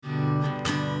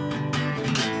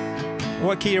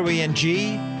What key are we in?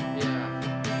 G?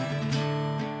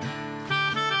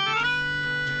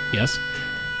 Yes.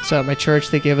 So at my church,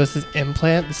 they gave us this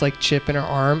implant, this like chip in our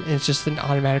arm, and it's just an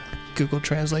automatic Google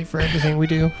Translate for everything we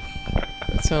do.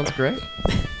 That sounds great.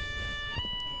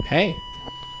 Hey.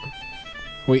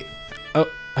 Wait. Oh,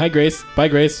 hi, Grace. Bye,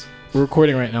 Grace. We're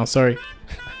recording right now. Sorry.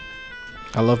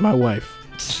 I love my wife.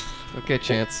 Okay,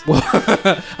 Chance.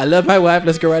 I love my wife.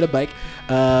 Let's go ride a bike.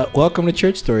 Welcome to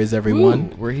Church Stories,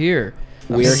 everyone. Woo, we're here.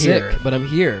 We are sick, here. but I'm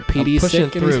here. PD's I'm pushing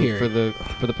sick and he's through here.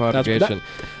 for the propagation.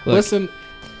 Look, Listen,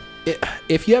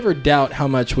 if you ever doubt how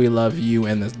much we love you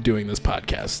and doing this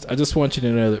podcast, I just want you to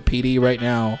know that PD right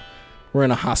now, we're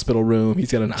in a hospital room.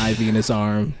 He's got an IV in his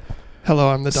arm. Hello,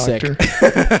 I'm the Sick.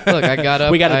 doctor. Look, I got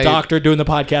up. We got a doctor doing the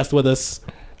podcast with us.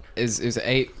 It was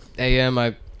 8 a.m.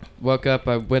 I woke up.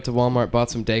 I went to Walmart,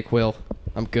 bought some Dayquil.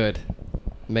 I'm good.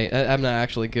 I'm not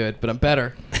actually good, but I'm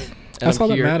better. That's I'm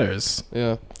all here. that matters.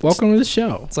 Yeah. Welcome to the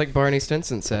show. It's like Barney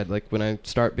Stinson said. Like, when I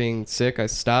start being sick, I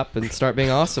stop and start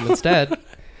being awesome instead.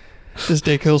 This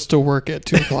Dayquil still work at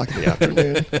 2 o'clock in the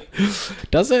afternoon.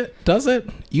 Does it? Does it?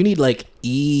 You need like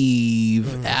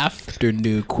Eve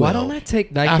afternoon quill. Why don't I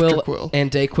take Afterquil. NyQuil and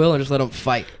Dayquil and just let them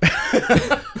fight?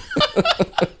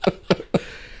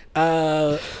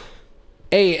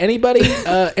 Hey, anybody,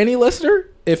 any listener,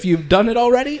 if you've done it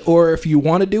already, or if you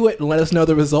want to do it and let us know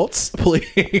the results, please.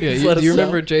 Yeah, do you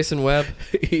remember Jason Webb?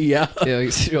 Yeah. Yeah, we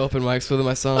used to do open mics with him.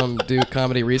 I saw him do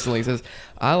comedy recently. He says,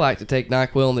 I like to take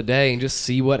NyQuil in the day and just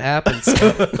see what happens.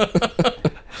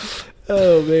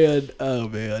 Oh, man. Oh,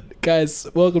 man. Guys,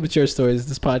 welcome to Church Stories.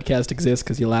 This podcast exists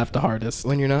because you laugh the hardest.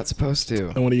 When you're not supposed to.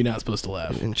 And when are you not supposed to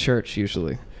laugh? In church,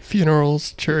 usually.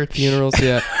 Funerals, church. Funerals,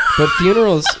 yeah. But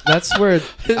funerals, that's where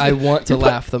I want to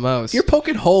laugh the most. You're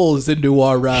poking holes into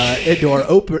our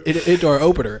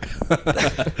opener.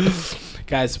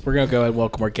 Guys, we're gonna go ahead and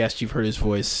welcome our guest. You've heard his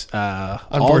voice,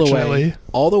 Unfortunately.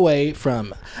 all the way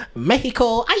from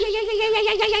Mexico.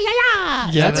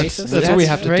 Yeah, That's that's what we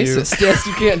have to racist. do. Yes,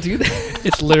 you can't do that.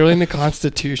 It's literally in the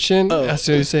Constitution. Oh. As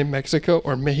soon as you say Mexico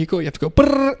or Mexico, you have to go.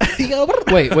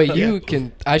 Brrr. Wait, you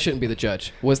can... I shouldn't be the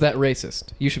judge. Was that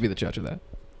racist? You should be the judge of that.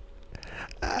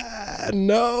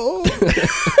 No.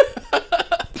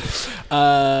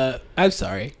 I'm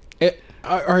sorry.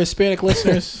 Our Hispanic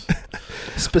listeners,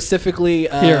 specifically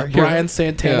Here. Brian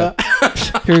Santana.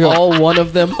 Here we go. All one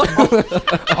of them.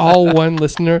 All one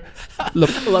listener. Lo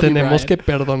Love you, tenemos Brian. que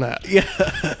perdonar.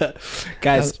 Yeah.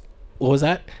 Guys, what was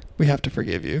that? We have to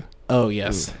forgive you. Oh,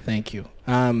 yes. Thank you.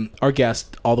 Our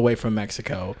guest, all the way from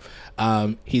Mexico.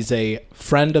 He's a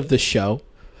friend of the show.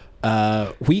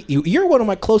 You're one of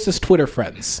my closest Twitter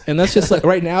friends. And that's just like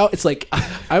right now, it's like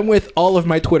I'm with all of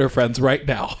my Twitter friends right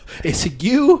now. It's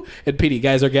you and PD.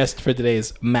 Guys, our guest for today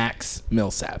is Max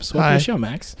Millsaps. Welcome Hi. to the show,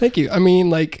 Max. Thank you. I mean,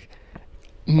 like,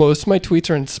 most of my tweets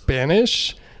are in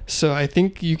Spanish, so I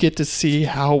think you get to see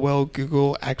how well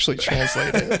Google actually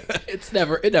translated it.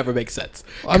 It never makes sense.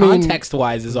 I mean-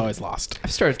 Context-wise is always lost.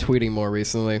 I've started tweeting more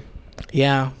recently.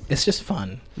 Yeah, it's just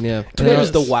fun. Yeah. Twitter's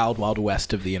Yes. the wild, wild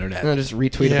west of the internet. And I just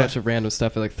retweet Yeah. a bunch of random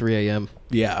stuff at like 3 a.m.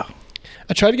 Yeah.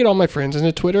 I try to get all my friends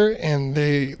into Twitter, and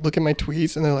they look at my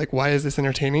tweets, and they're like, why is this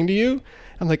entertaining to you?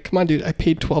 I'm like, come on, dude, I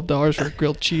paid $12 for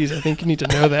grilled cheese. I think you need to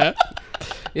know that.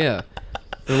 Yeah.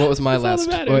 And what was my That's all last...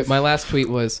 that matters. Wait, my last tweet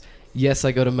was, yes,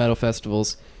 I go to metal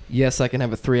festivals. Yes, I can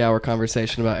have a 3-hour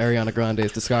conversation about Ariana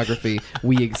Grande's discography.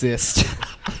 We exist.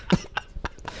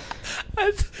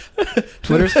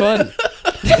 Twitter's fun.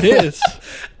 It is.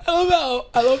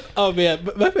 Oh man,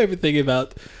 my favorite thing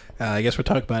about, I guess we're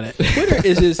talking about it. Twitter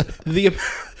is just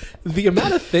the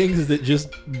amount of things that just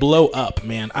blow up,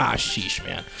 man. Sheesh,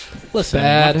 man. Listen,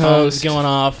 Bad my phone's host. going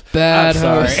off. Bad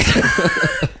I'm host.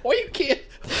 sorry. Well, you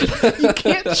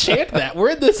can't chant that.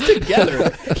 We're in this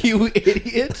together, you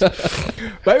idiot.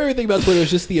 My favorite thing about Twitter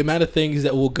is just the amount of things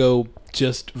that will go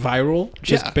just viral,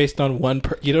 just Yeah. based on one.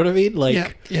 You know what I mean?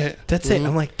 Like, Yeah. that's it.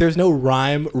 I'm like, there's no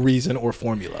rhyme, reason, or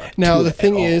formula. Now, to the it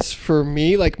thing at all. is, for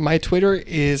me, like, my Twitter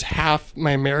is half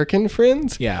my American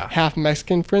friends, Yeah. half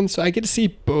Mexican friends, so I get to see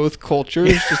both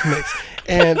cultures just mix.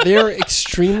 And they're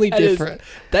extremely different.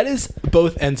 That is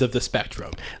both ends of the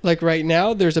spectrum. Like, right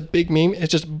now, there's a big meme.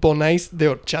 It's just bonais de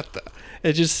horchata.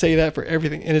 It just say that for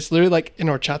everything. And it's literally like an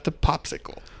horchata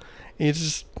popsicle. And it's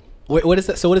just Wait, what is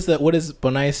that? So what is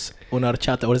bonais una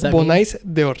horchata? What does that mean?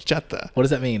 bonais de horchata. What does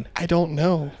that mean? I don't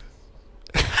know.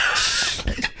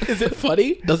 Is it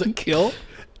funny? Does it kill?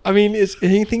 I mean, is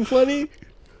anything funny?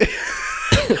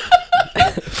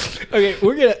 Okay,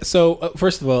 we're gonna. So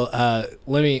first of all,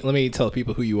 let me tell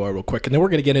people who you are real quick, and then we're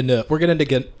gonna get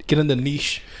into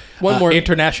niche, One more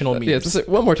international memes. Yeah, just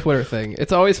one more Twitter thing.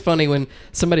 It's always funny when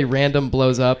somebody random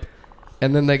blows up,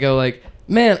 and then they go like,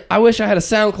 Man, I wish I had a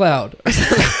SoundCloud.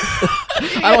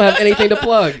 I don't have anything to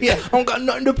plug. Yeah, I don't got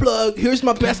nothing to plug. Here's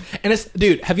my best. And it's,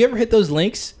 dude, have you ever hit those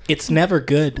links? It's never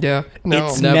good. Yeah. No.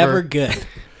 It's Never. never good.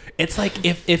 It's like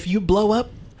if you blow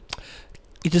up,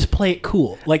 you just play it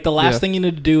cool. Like the last Yeah. thing you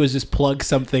need to do is just plug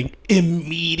something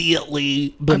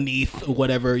immediately beneath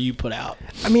whatever you put out.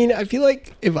 I mean, I feel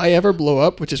like if I ever blow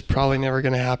up, which is probably never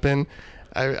going to happen,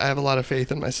 I have a lot of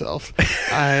faith in myself.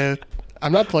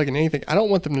 I'm not plugging anything. I don't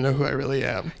want them to know who I really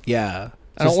am. Yeah.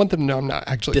 I don't want them to know I'm not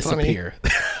actually funny. Disappear.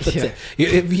 That's Yeah.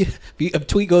 it. If a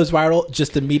tweet goes viral,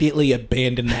 just immediately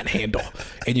abandon that handle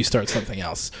and you start something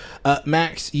else.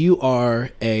 Max, you are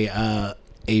a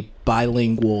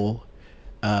bilingual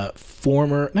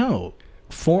you're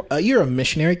a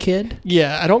missionary kid.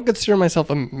 Yeah, I don't consider myself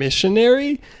a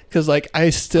missionary because, like, I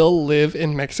still live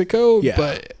in Mexico, Yeah.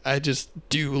 but I just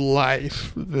do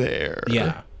life there.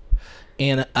 Yeah.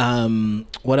 And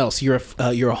what else? You're a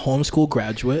homeschool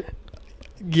graduate.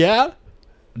 Yeah.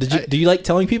 Do you like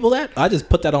telling people that? I just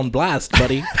put that on blast,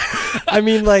 buddy. I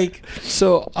mean, like,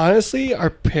 so honestly, our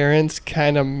parents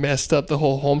kind of messed up the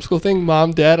whole homeschool thing.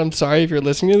 Mom, Dad, I'm sorry if you're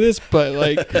listening to this, but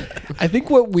like, I think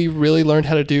what we really learned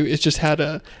how to do is just how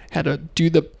to do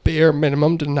the bare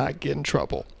minimum to not get in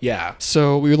trouble. Yeah.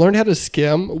 So we learned how to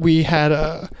skim. We had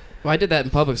a Well, I did that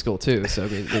in public school too, so I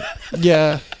mean,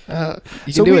 yeah.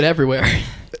 you So can do we- it everywhere.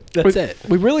 That's it.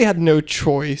 We really had no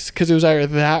choice because it was either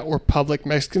that or public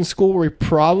Mexican school where we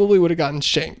probably would have gotten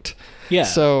shanked. Yeah.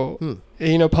 So,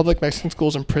 you know, public Mexican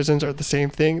schools and prisons are the same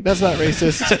thing. That's not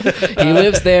racist. He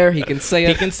lives there. He can say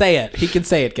he it. can say it. He can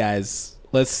say it, guys.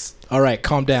 All right,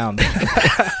 calm down.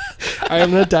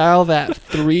 I'm going to dial that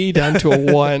 3 down to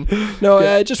a 1. No,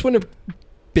 it just wouldn't have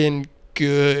been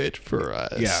good for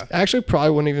us. Yeah. Actually,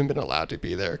 probably wouldn't even been allowed to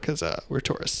be there because we're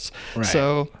tourists. Right.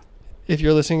 So if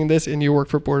you're listening to this and you work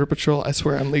for Border Patrol, I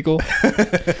swear I'm legal.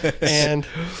 And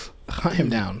I am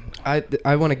down.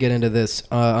 I want to get into this.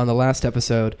 On the last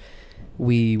episode,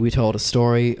 we told a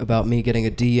story about me getting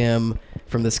a DM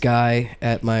from this guy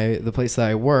at the place that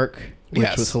I work, which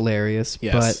Yes. was hilarious.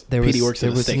 Yes. But there PD was works at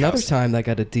a another steakhouse. time that I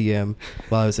got a DM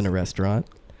while I was in a restaurant.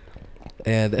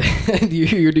 And do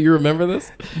you remember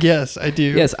this? yes, I do.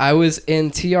 Yes, I was in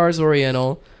TR's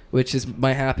Oriental, which is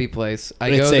my happy place. I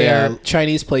It's go there. a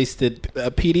Chinese place that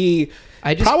PD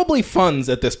I just probably funds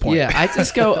at this point. Yeah, I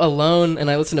just go alone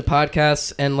and I listen to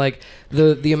podcasts, and like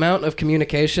the amount of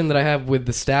communication that I have with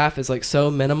the staff is like so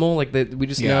minimal. Like we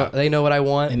just Yeah. know they know what I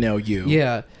want. I know you.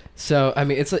 Yeah. So I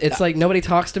mean, it's like nobody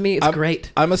talks to me. It's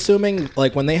great. I'm assuming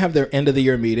like when they have their end of the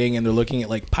year meeting and they're looking at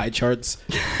like pie charts,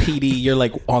 PD, you're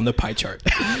like on the pie chart.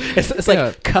 It's like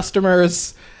Yeah.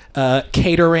 customers,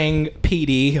 catering,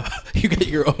 PD. You get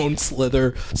your own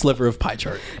sliver of pie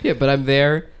chart. Yeah, but I'm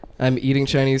there. I'm eating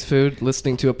Chinese food,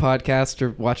 listening to a podcast, or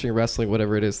watching wrestling,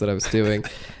 whatever it is that I was doing,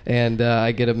 and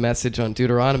I get a message on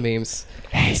Deuteronomy memes.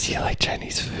 Hey, do you like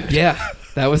Chinese food? Yeah,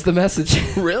 that was the message.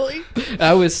 Really?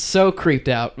 I was so creeped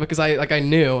out because I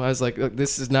knew I was like, "Look,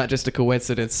 this is not just a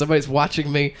coincidence. Somebody's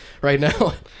watching me right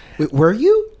now." Wait, were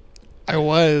you? I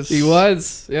was. He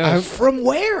was, yeah. From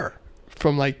where?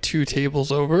 From like 2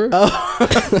 tables over.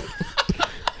 Oh.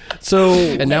 So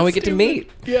And now we get to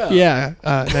meet. yeah,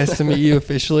 nice to meet you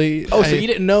officially. Oh, so you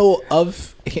didn't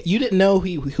know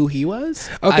who he was?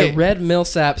 Okay. I read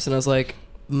Millsaps and I was like,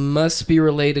 must be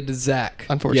related to Zach.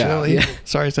 Unfortunately, Yeah.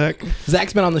 sorry, Zach.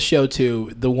 Zach's been on the show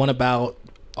too. The one about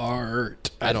art.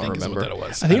 I don't think is remember. what that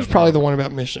was. I think it's don't probably know. the one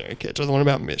about missionary kids or the one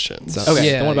about missions. So-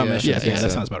 Okay, Yeah, the one about yeah, missions. yeah, I Yeah, think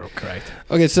that so. sounds about correct.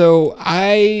 Okay, so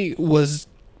I was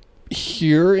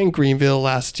here in Greenville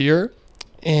last year,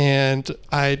 and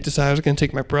I decided I was going to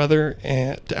take my brother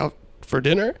out for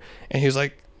dinner, and he was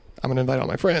like, I'm going to invite all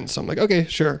my friends. So I'm like, okay,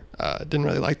 sure. Didn't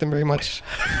really like them very much.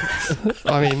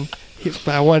 I mean,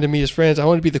 but I wanted to meet his friends. I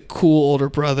wanted to be the cool older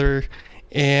brother.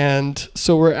 And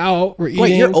so we're out, we're eating.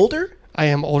 Wait, you're older? I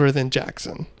am older than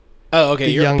Jackson. Oh, okay.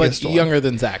 The You're youngest but one. younger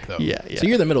than Zach, though. Yeah, yeah. So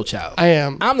you're the middle child. I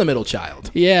am. I'm the middle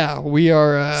child. Yeah, we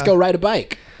are. Let's go ride a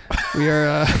bike. We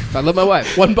are I love my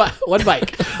wife. One bike. one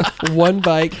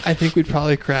bike. I think we'd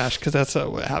probably crash because that's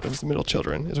what happens to middle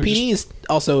children. Is we just- PD is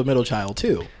also a middle child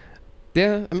too.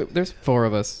 Yeah, I mean, there's 4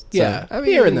 of us. So, Yeah, I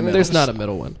mean, you're in the middle. There's not a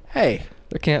middle one. Hey,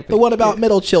 There can't be. the one about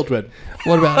middle children.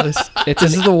 What about this? It's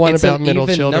This is the one it's about an middle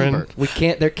even children. number.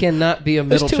 There cannot be a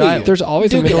There's middle 2 of child. you. There's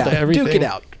always a Duke middle it to out. everything. Duke it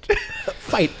out.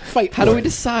 Fight. How for do we it.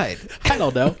 decide? I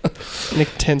don't know. Nick,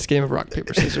 tense game of rock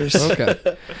paper scissors. Okay.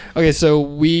 Okay, so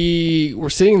we were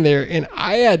sitting there, and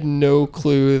I had no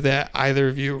clue that either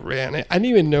of you ran it. I didn't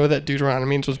even know that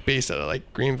Deuteronomy was based out of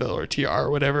like Greenville or TR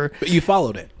or whatever. But you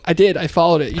followed it. I did. I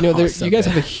followed it. You know, Oh, there, so you guys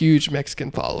bad. have a huge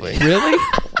Mexican following. Really?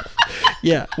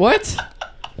 Yeah. What?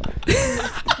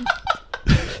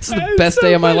 This is the best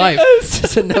day of my life.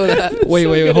 Just to know that. Wait,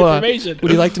 hold on. information.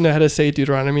 Would you like to know how to say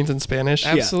Deuteronomy in Spanish?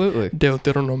 Absolutely.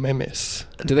 Deuteronomemes.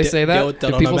 Do they say that?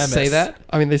 Do people say that?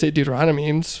 I mean, they say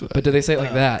Deuteronomies. But do they say it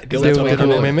like that? 'Cause that's what I know.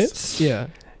 Deuteronomemes? Yeah.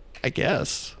 I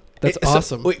guess. That's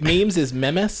awesome. Wait, memes is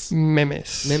memes?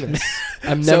 Memes. Memes.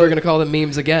 I'm never going to call them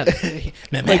memes again.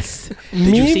 Memes.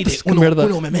 Memes. you see the uno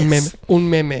memes? Un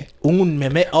meme. Un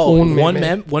meme. Oh, Un one meme.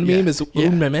 meme. One Yeah. meme is Yeah.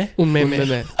 un meme. Un meme. Un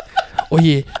meme.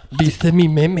 Oye, ¿viste mi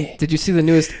meme? Did you see the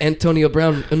newest Antonio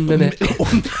Brown un meme?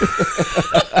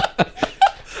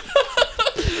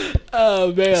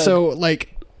 Oh man. So, like,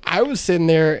 I was sitting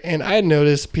there and I had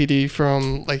noticed PD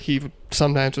from, like, he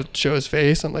sometimes would show his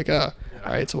face. I'm like, oh,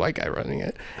 all right, it's a white guy running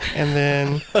it. And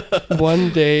then one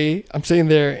day I'm sitting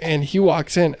there and he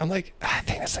walks in. I'm like, I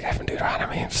think that's the guy from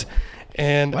Deuteronomy.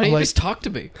 And Why I'm don't you like, just talk to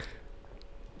me?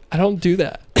 I don't do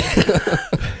that.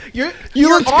 you're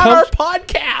looked on our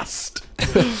podcast.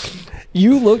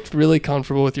 You looked really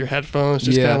comfortable with your headphones,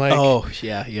 just Yeah. kind of like, Oh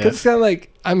yeah, yeah. it's kind of like,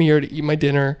 I'm here to eat my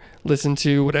dinner, listen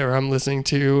to whatever I'm listening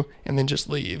to, and then just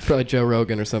leave. Probably Joe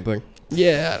Rogan or something.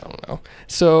 Yeah, I don't know.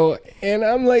 So, and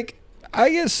I'm like, I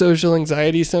get social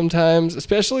anxiety sometimes,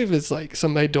 especially if it's like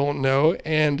somebody I don't know.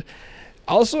 And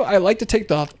also, I like to take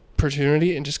the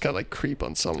opportunity and just kind of like creep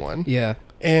on someone. Yeah.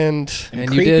 And And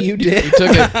creep, you did. you did. You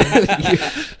took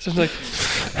it. so I'm like,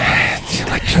 do you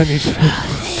like Chinese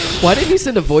food? Why didn't you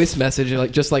send a voice message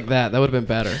like just like that? That would have been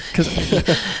better. Because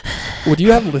would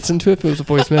you have listened to it if it was a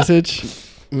voice message?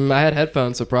 I had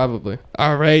headphones, so probably.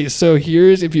 All right. So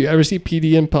here's, if you ever see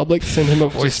PD in public, send him a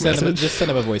voice message. Just send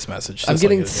him a voice message. I'm Just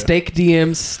getting like you do. steak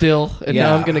DMs still, and now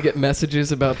Yeah. I'm gonna get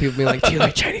messages about people being like, "Do you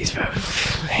like Chinese food?"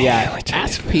 Yeah,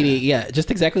 ask PD. Yeah, just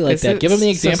exactly like Is that. it- Give him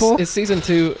the so example. It's season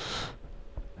 2.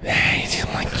 Hey, do you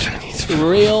like Chinese food?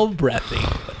 Real breathy.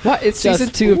 What? It's Just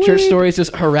season 2 of Church Stories.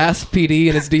 Just harass PD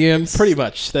in his DMs. Pretty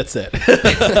much. That's it.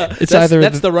 It's either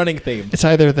that's the running theme. It's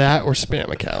either that or spam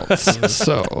accounts.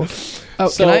 So Oh,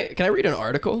 So- can I read an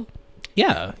article?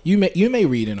 Yeah, you may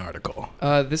read an article.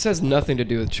 This has nothing to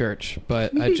do with church,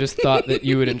 but I just thought that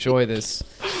you would enjoy this.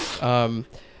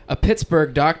 A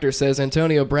Pittsburgh doctor says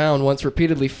Antonio Brown once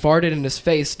repeatedly farted in his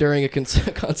face during a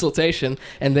consultation,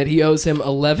 and that he owes him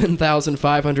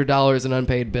 $11,500 in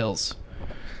unpaid bills.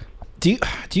 Do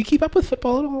you keep up with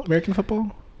football at all? American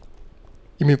football?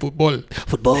 you mean football?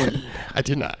 Football. I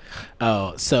did not.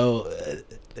 Oh, so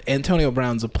Antonio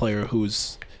Brown's a player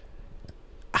who's.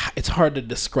 It's hard to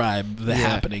describe the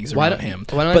happenings Why around don't- him.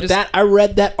 why don't I But just- that I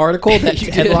read that article, that You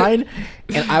did? headline,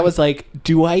 and I was like,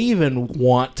 "Do I even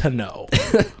want to know?"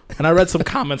 And I read some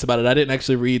comments about it. I didn't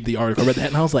actually read the article. I read that,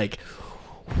 and I was like,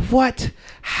 "What?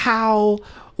 How?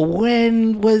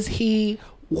 When was he?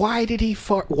 Why did he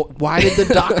fart? Why did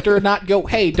the doctor not go?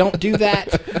 Hey, don't do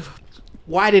that."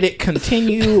 Why did it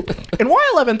continue? And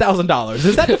why $11,000?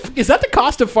 Is that the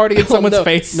cost of farting in someone's no,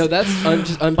 face? No, that's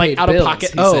just unpaid Like out bills, of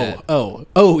pocket. he said.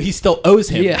 Oh, he still owes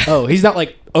him. Yeah. Oh, he's not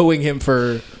like owing him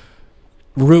for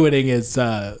ruining his.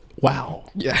 Wow,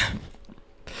 Yeah,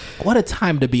 what a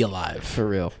time to be alive. for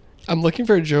real. I'm looking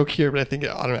for a joke here, but I think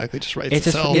it automatically just writes It's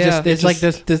just, itself. it's like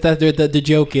this. The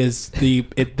joke is the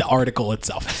article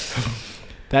itself.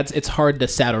 It's hard to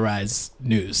satirize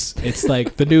news. It's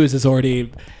like the news is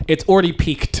already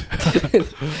peaked.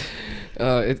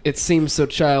 It seems so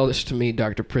childish to me,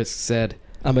 Dr. Prisk said.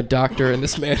 I'm a doctor, and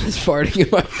this man is farting in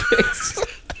my face.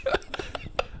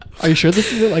 Are you sure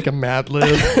this isn't like a Mad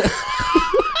Lib?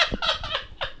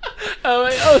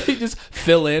 You just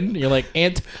fill in. You're like,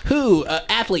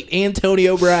 athlete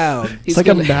Antonio Brown. It's like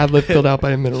a Mad Lib filled out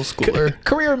by a middle schooler.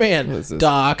 Career man, What is this?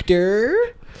 doctor.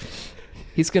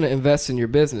 He's going to invest in your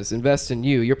business, invest in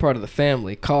you. You're part of the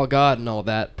family. Call God and all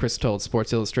that, Prisk told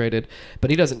Sports Illustrated. But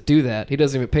he doesn't do that. He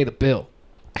doesn't even pay the bill.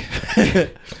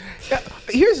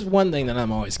 Here's one thing that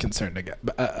I'm always concerned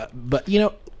about. But you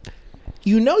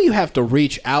have to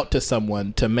reach out to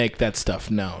someone to make that stuff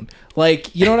known.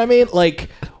 Like, you know what I mean? Like,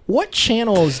 what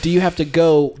channels do you have to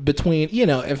go between,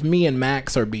 if me and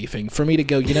Max are beefing, for me to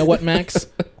go, you know what, Max?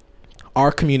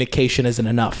 Our communication isn't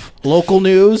enough. Local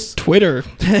news. Twitter.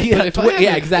 Yeah, But if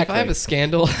yeah, exactly. If I have a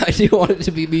scandal, I do want it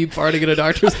to be me farting in a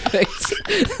doctor's face.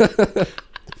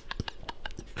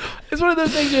 It's one of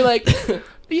those things you're like,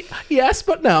 yes,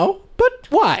 but no. But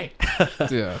why?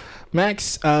 Yeah.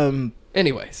 Max,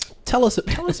 Anyways. tell us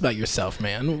about yourself,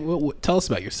 man. Tell us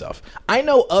about yourself. I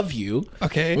know of you.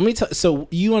 Okay. Let me tell. So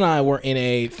you and I were in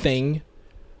a thing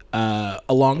a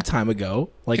long time ago,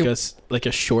 like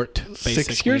a short, basically.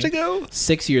 6 years ago?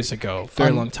 6 years ago, very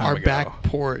On long time our ago. back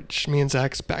porch, me and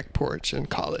Zach's back porch in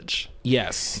college.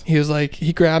 Yes. He was like,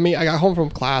 he grabbed me. I got home from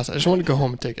class. I just wanted to go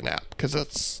home and take a nap because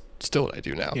that's still what I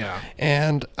do now. Yeah.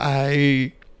 And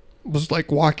I was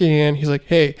like walking in. He's like,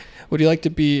 "Hey, would you like to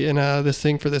be in this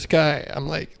thing for this guy?" I'm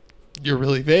like, "You're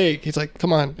really vague." He's like,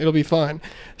 "Come on, it'll be fun."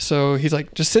 So he's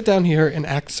like, "Just sit down here and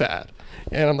act sad."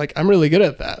 And I'm like, "I'm really good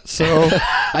at that." So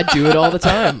I do it all the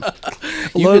time.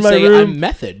 You alone in could my say room, I'm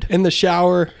method. in the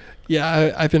shower.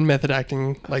 Yeah, I've been method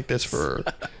acting like this for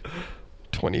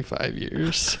 25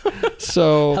 years.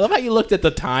 So I love how you looked at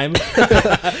the time.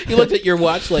 You looked at your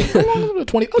watch like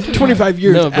 25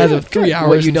 years No, but as of 3 hours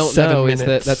What you and don't 7 know minutes. is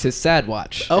that that's his sad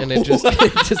watch, Oh. and it just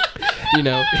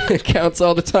counts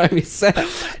all the time he's sad.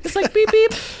 It's like beep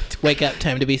beep. Wake up,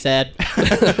 time to be sad.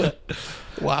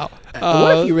 Wow.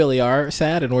 What if you really are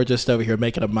sad and we're just over here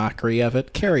making a mockery of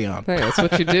it? Carry on. Hey, that's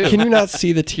what you do. Can you not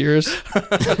see the tears?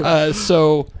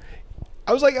 So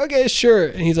I was like, okay, sure.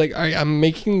 And he's like, all right, I'm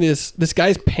making this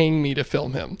guy's paying me to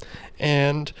film him.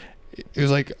 And he was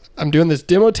like, I'm doing this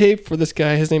demo tape for this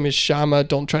guy. His name is Shama.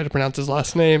 Don't try to pronounce his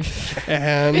last name.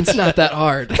 And It's not that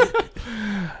hard.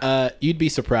 You'd be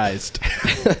surprised.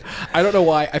 I don't know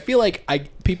why. I feel like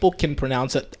people can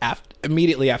pronounce it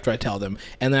immediately after I tell them,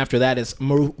 and then after that is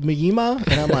Miyima,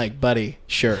 and I'm like, buddy,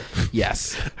 sure,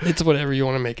 yes, it's whatever you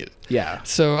want to make it. yeah.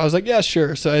 So I was like, yeah,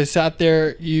 sure. So I sat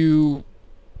there.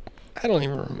 I don't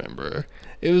even remember.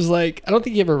 It was like, I don't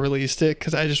think he ever released it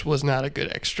because I just was not a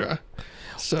good extra.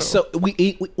 So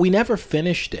We never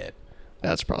finished it.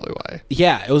 that's probably why.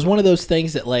 Yeah, it was one of those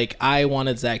things that like I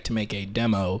wanted Zach to make a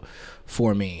demo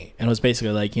for me, and it was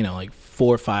basically like, you know, like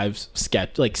 4 or 5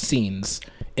 sketch like scenes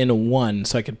into one,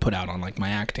 so I could put out on like my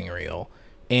acting reel.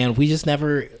 And we just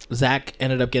never. Zach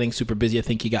ended up getting super busy. I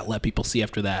think he got let people see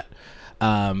after that,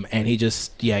 and he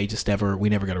just never. We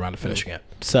never got around to finishing it.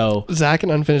 So Zach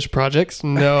and unfinished projects?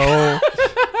 No.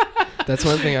 That's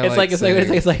one thing I it's like.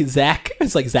 it's like Zach.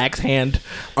 It's like Zach's hand,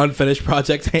 unfinished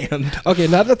project hand. Okay,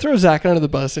 not to throw Zach under the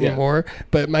bus anymore,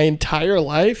 but my entire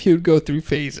life he would go through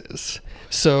phases.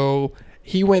 So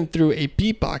he went through a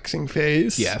beatboxing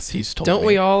phase. Yes, he's told Don't me.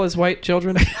 we all, as white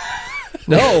children?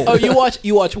 No. Oh,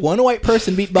 you watch one white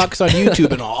person beatbox on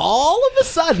YouTube, and all of a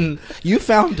sudden you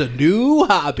found a new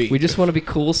hobby. We just want to be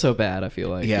cool so bad, I feel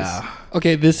like. yeah.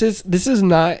 Okay, this is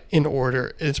not in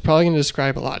order. It's probably going to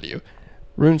describe a lot of you.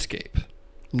 RuneScape.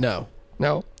 No.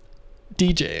 No.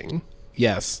 DJing.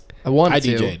 Yes. I wanted I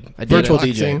to. DJ'd. I did Virtual it. DJ.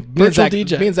 Boxing. Me and Virtual Zach-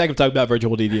 DJ. Me and Zach have talked about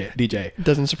virtual DJ.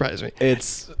 Doesn't surprise me.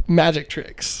 It's Magic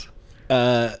tricks.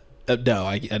 no,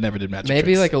 I never did magic. Maybe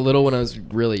tricks. like a little when I was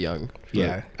really young.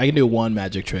 yeah. I can do one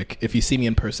magic trick. If you see me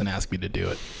in person, ask me to do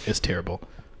it. It's terrible.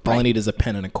 All I Right. need is a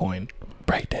pen and a coin.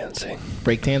 Breakdancing.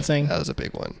 Breakdancing. That was a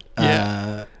big one.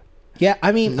 Yeah. Yeah.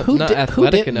 I mean, who Not who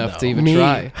athletic didn't, enough though? to even Me.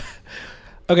 try.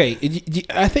 Okay,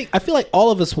 I feel like all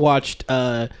of us watched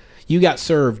You Got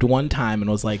Served one time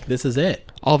and was like, this is it.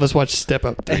 All of us watched Step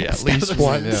Up 3 at least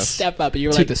once. Yeah. Step up, and you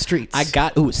were To like, the streets.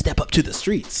 Step up to the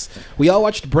streets. We all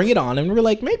watched Bring It On, and we were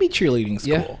like, maybe cheerleading's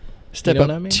Yeah. cool. Step You know Up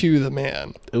what I mean? to the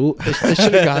Man. Ooh. They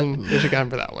should have gone. They should have gone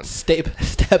for that one. Step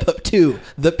up to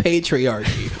the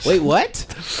patriarchy. Wait, what?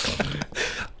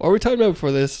 What were we talking about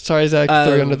before this? Sorry, Zach,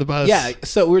 throw you under the bus. Yeah,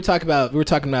 so we were talking about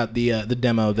the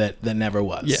demo that never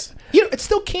was. Yeah. You know, it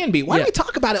still can be. Why Yeah. don't we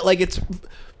talk about it like it's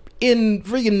in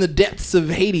friggin' the depths of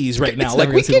Hades right now? It's Like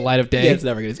never we gonna see the can- light of day. Yeah, it's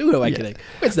never gonna. Who am I Yeah. kidding?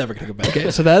 It's never gonna come back.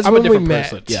 Okay, so that's I'm a when we different met.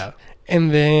 person. Yeah.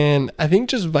 And then I think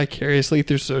just vicariously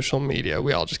through social media,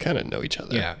 we all just kind of know each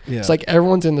other. Yeah. Yeah. It's like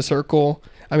everyone's in the circle.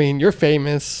 I mean, you're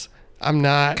famous. I'm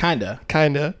not. Kinda.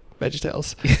 Kinda.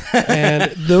 VeggieTales.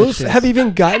 And those have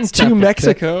even gotten to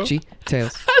Mexico.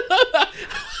 G-Tails.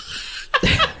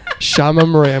 Shama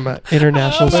Marama,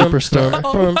 international superstar.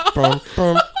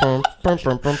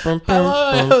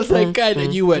 I was like, kinda.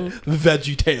 You went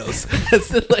VeggieTales.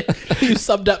 It's like you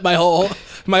summed up my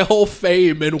whole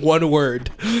fame in one word.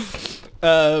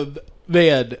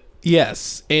 Man,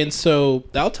 yes. And so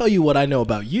I'll tell you what I know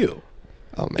about you.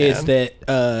 Oh man. Is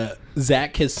that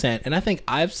Zach has sent, and I think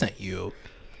I've sent you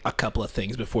a couple of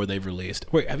things before they've released.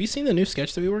 Wait, have you seen the new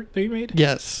sketch that you made?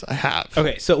 Yes, I have.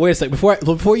 Okay, so wait a second.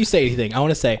 Before you say anything, I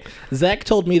want to say Zach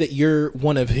told me that you're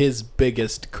one of his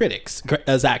biggest critics.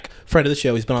 Zach, friend of the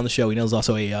show, he's been on the show. He knows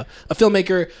also a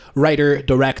filmmaker, writer,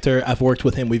 director. I've worked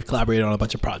with him. We've collaborated on a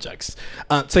bunch of projects.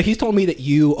 So he's told me that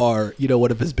you are,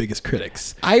 one of his biggest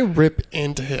critics. I rip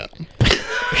into him.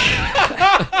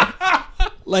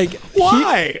 Like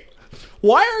Why?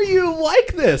 Why are you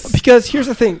like this? because here's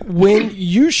the thing: when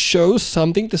you show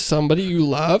something to somebody you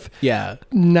love, Yeah.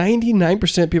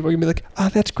 99% of people are gonna be like, "Oh,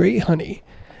 that's great, honey."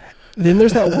 Then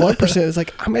there's that 1% that's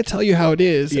like, "I'm gonna tell you how it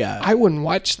is." Yeah. I wouldn't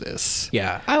watch this.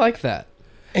 Yeah. I like that.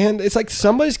 And it's like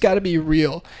somebody's got to be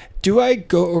real. Do I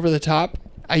go over the top?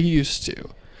 I used to.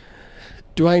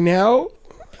 Do I now?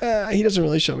 He doesn't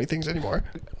really show me things anymore.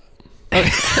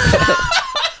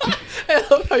 I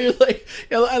love how you're like.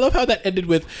 I love how that ended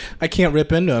with, "I can't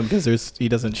rip into him because he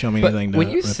doesn't show me But anything." when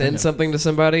you rip send into. something to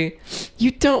somebody,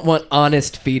 you don't want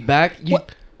honest feedback. You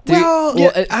What? do- Well,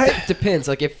 yeah, it depends.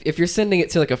 Like if you're sending it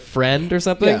to like a friend or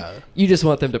something, Yeah. you just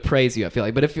want them to praise you. I feel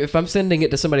like, but if I'm sending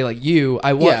it to somebody like you,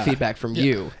 I want Yeah. feedback from Yeah.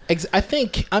 you. I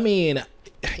think. I mean,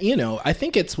 I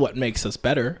think it's what makes us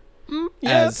better.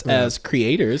 Yeah. As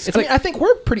creators, It's I mean, like- I think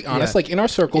we're pretty honest. Yeah. Like in our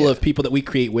circle of people that we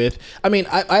create with, I mean,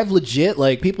 I've legit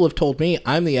like people have told me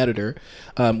I'm the editor,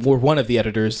 we're one of the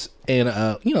editors, and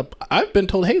I've been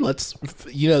told, hey, let's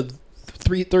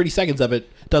 30 seconds of it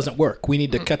doesn't work. We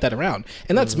need to cut that around,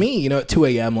 and that's me, at 2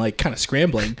 a.m. like kind of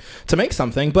scrambling to make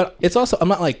something. But it's also I'm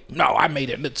not like, no, I made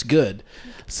it and it's good.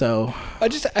 So I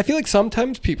feel like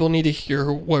sometimes people need to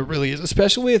hear what really is,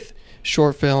 especially with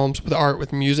short films, with art,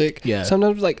 with music. Yeah.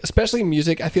 Sometimes, like, especially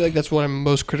music, I feel like that's what I'm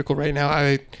most critical right now.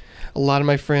 A lot of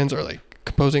my friends are like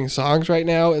composing songs right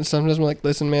now, and sometimes I'm like,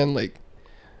 listen, man, like,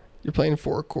 you're playing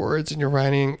 4 chords and you're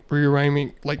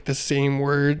rewriting like the same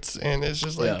words, and it's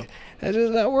just like that's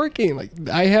just not working. Like,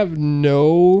 I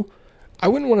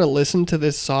wouldn't want to listen to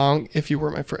this song if you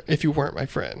weren't my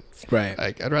friend. right.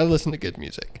 Like, I'd rather listen to good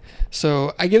music.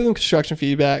 So I give them constructive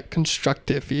feedback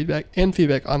and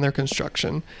feedback on their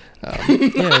construction.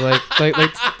 Yeah, like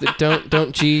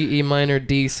don't G, E minor,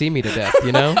 D, C me to death.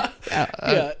 You know?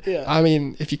 Yeah. I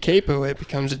mean, if you capo, it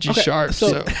becomes a G Okay, sharp.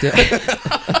 so-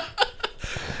 So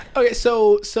Okay,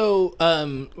 so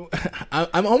I'm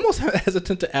almost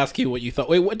hesitant to ask you what you thought.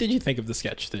 Wait, what did you think of the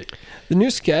sketch? the new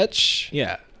sketch.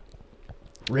 Yeah.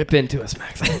 Rip into us,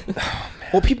 Max.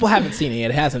 Well, people haven't seen it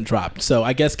yet. It hasn't dropped, so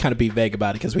I guess kind of be vague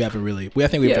about it because we haven't really. I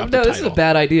think we've dropped the no, title. this is a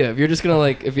bad idea. If you're just gonna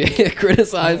if you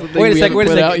criticize the thing Wait a we second.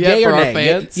 haven't put out yet Yay or for our nay?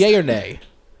 fans. Yay or nay?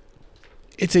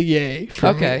 It's a yay. For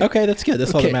me. Okay. Okay, that's good.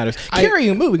 That's all that Okay, matters. I- Carry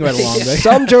you moving right along. Right?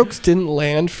 Some jokes didn't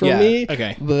land for Yeah, me.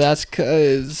 okay. But that's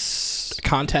because,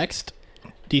 Context.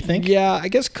 Do you think? yeah, I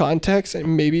guess context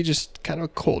and maybe just kind of a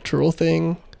cultural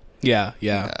thing. Yeah.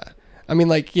 I mean,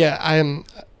 like, yeah, I'm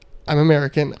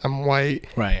American. I'm white.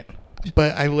 Right.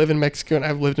 But I live in Mexico, and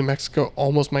I've lived in Mexico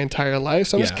almost my entire life.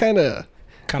 So I'm just Yeah. kind of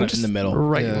In the middle.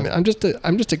 right. Yeah.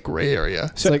 I'm just a gray area.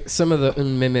 It's like some of the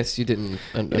memes you didn't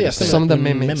understand. Yeah, some of the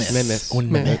memes. Memes.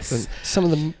 Memes. Some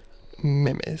of the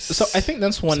memes. So I think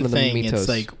that's one Some of the thing. mitos. It's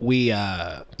like we,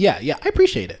 I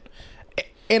appreciate it,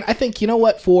 and I think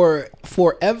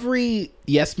for every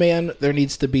yes man, there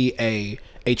needs to be a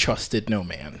trusted no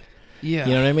man. Yeah.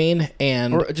 You know what I mean?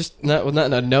 And Or just not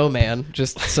a no man,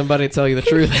 just somebody tell you the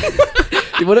truth.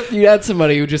 What if you had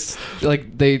somebody who just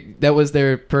that was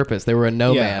their purpose? They were a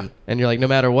no Yeah. man, and you're like, no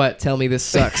matter what, tell me this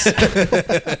sucks.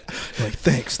 like,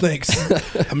 thanks.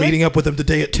 I'm meeting up with him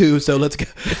today at 2, so let's go.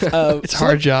 it's a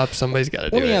hard job. Somebody's got to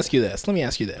do Let it. me ask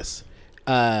you this.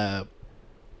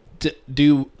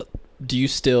 Do you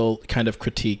still kind of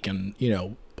critique and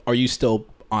are you still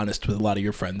honest with a lot of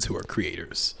your friends who are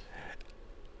creators?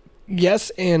 Yes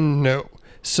and no.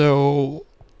 So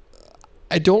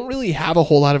I don't really have a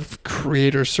whole lot of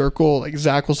creator circle. Like,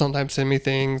 Zach will sometimes send me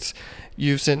things.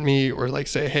 You've sent me, or like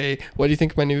say, hey, what do you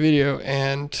think of my new video?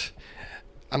 And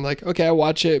I'm like, okay, I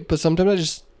watch it, but sometimes I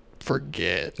just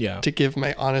forget to give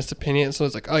my honest opinion. So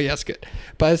it's like, oh yeah, it's good.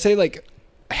 But I'd say like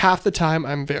half the time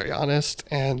I'm very honest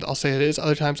and I'll say it is.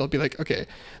 Other times I'll be like, okay,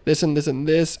 this and this and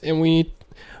this. And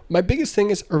my biggest thing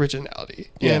is originality.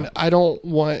 Yeah. And I don't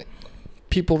want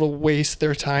people to waste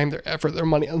their time, their effort, their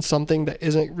money on something that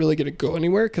isn't really going to go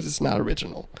anywhere because it's not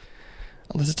original.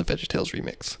 Unless it's a VeggieTales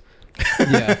remix.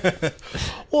 Yeah.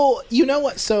 Well, you know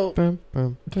what? So here's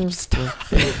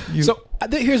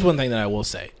one thing that I will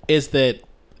say is that,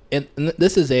 and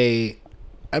this is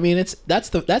that's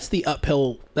the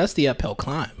uphill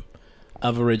climb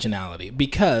of originality,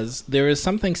 because there is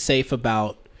something safe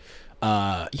about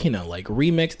like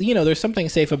remix. There's something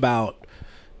safe about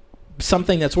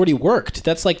something that's already worked.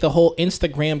 That's like the whole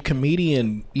Instagram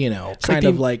comedian, kind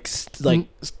of like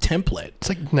template. It's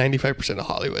like 95% of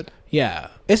Hollywood. Yeah,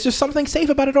 it's just something safe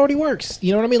about it already works.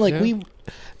 You know what I mean?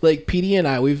 Like PD and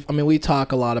I, we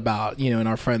talk a lot about, and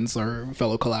our friends, our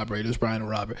fellow collaborators, Brian and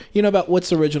Robert, about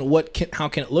what's original, how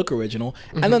can it look original,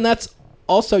 and then that's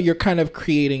also you're kind of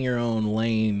creating your own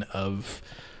lane of.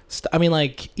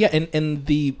 And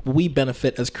we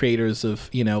benefit as creators of,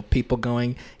 people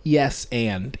going yes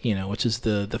and, which is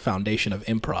the foundation of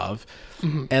improv.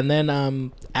 Mm-hmm. And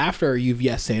then after you've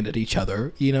yes anded each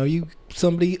other,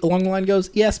 somebody along the line goes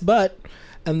yes but,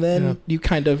 and then you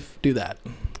kind of do that.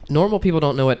 normal people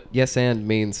don't know what yes and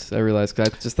means. I realized 'cause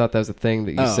I just thought that was a thing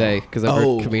that you say because I've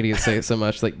heard comedians say it so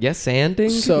much. Like yes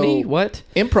anding me? What?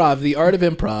 Improv, the art of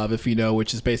improv, if you know,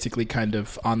 which is basically kind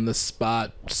of on the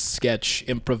spot sketch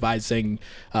improvising.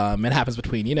 It happens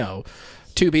between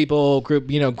two people,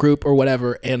 group or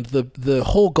whatever, and the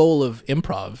whole goal of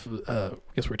improv, I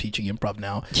guess we're teaching improv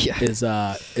now, is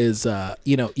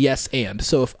yes and.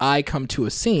 So if I come to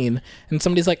a scene and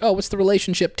somebody's like, oh, what's the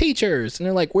relationship? Teachers, and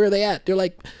they're like, where are they at? They're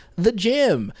like, the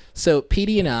gym. So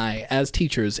PD and I, as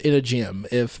teachers in a gym,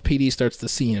 if PD starts the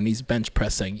scene and he's bench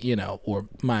pressing, or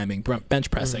miming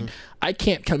bench pressing, I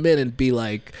can't come in and be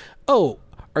like, oh,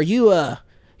 are you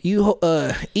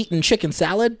eating chicken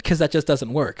salad? Because that just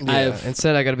doesn't work. Yeah.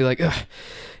 Instead, I got to be like,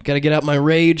 got to get out my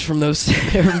rage from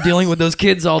from dealing with those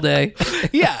kids all day.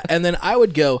 Yeah, and then I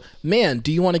would go, man,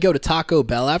 do you want to go to Taco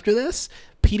Bell after this?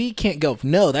 PD can't go,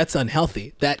 no, that's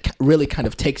unhealthy. That really kind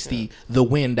of takes the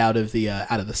wind out of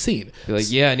the scene. Be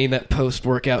like, yeah, I need that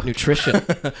post-workout nutrition.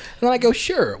 And then I go,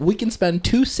 sure, we can spend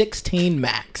 $216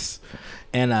 max.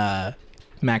 And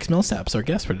Max Millsap's our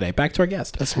guest for today. Back to our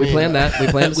guest. We planned that. We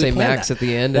planned to say Max at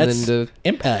the end. That's and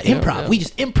then improv. Yeah. We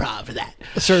just improv for that.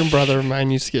 A certain brother of mine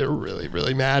used to get really,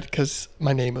 really mad because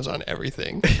my name was on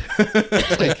everything.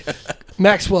 It's like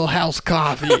Maxwell House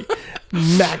Coffee,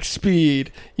 Max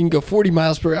Speed. You can go 40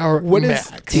 miles per hour. What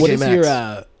Max. is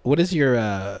Max. your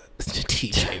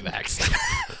TJ Maxx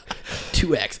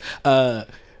 2X?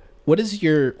 What is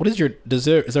your is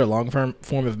there a long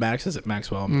form of Max? Is it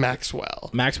Maxwell?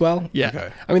 Maxwell? Yeah.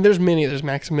 Okay. I mean, there's many. There's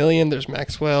Maximilian. There's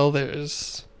Maxwell.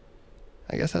 There's,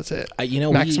 I guess that's it.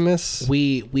 Maximus.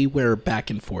 We were back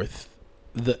and forth.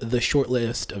 The short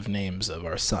list of names of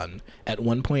our son. At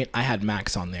one point, I had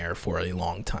Max on there for a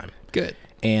long time. Good.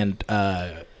 And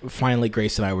finally,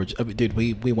 Grace and I were, dude,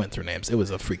 we went through names. It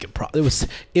was a freaking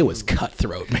it was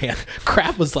cutthroat, man.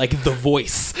 Crap was like The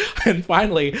Voice. And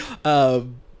finally,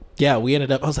 we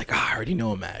ended up, I was like, I already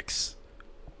know a Max.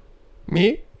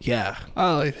 Me? Yeah.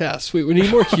 Oh, yeah, sweet. We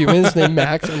need more humans named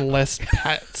Max and less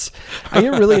pets. I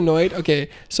get really annoyed. Okay,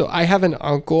 so I have an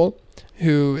uncle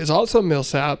who is also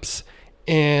Millsaps,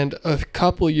 and a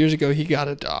couple years ago, he got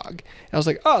a dog. And I was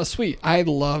like, oh, sweet. I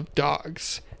love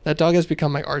dogs. That dog has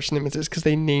become my arch nemesis because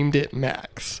they named it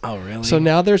Max. Oh, really? So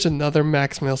now there's another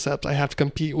Max Millsaps I have to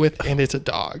compete with, and it's a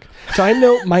dog. So I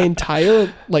know my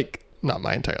entire,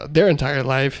 their entire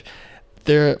life,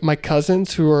 they're my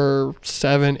cousins who are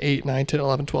 7, 8, 9, 10,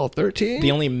 11, 12, 13.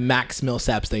 The only Max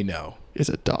Millsaps they know is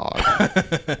a dog.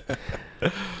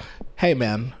 Hey,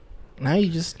 man. Now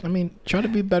you just, try to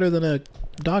be better than a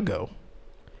doggo.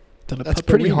 That's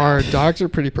pretty hard. Dogs are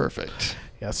pretty perfect.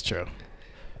 Yeah, that's true.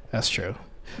 That's true.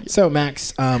 So,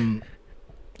 Max,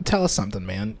 tell us something,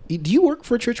 man. Do you work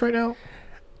for a church right now?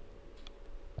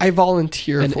 I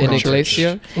volunteer for a church.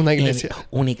 Una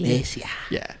iglesia.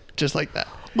 Yeah, just like that.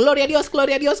 Gloria a Dios,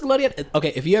 Gloria a Dios, Gloria.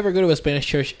 Okay, if you ever go to a Spanish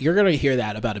church, you're going to hear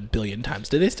that about 1 billion times.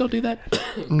 Do they still do that?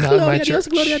 Not in my church.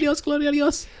 Gloria a Dios, Gloria a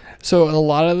Dios. So, in a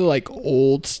lot of the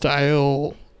old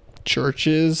style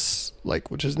churches,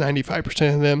 which is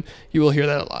 95% of them, you will hear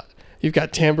that a lot. You've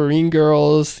got tambourine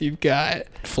girls. You've got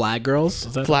flag girls.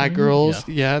 Is that flag girls.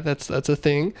 Yeah, that's a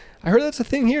thing. I heard that's a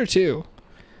thing here too.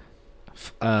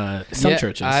 Some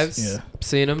churches. I've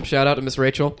seen them. Shout out to Miss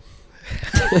Rachel.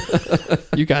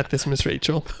 You got this, Miss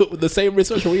Rachel. The same Miss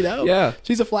Rachel we know. Yeah,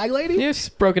 she's a flag lady. Yeah, she's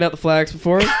broken out the flags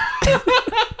before.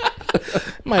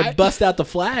 Might bust out the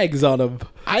flags on them.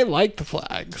 I like the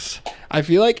flags. I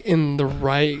feel like in the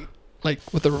right.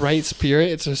 With the right spirit,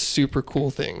 it's a super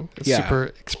cool thing. It's super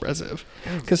expressive.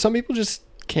 Because some people just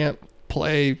can't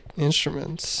play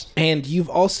instruments. And you've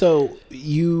also,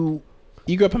 you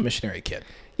grew up a missionary kid.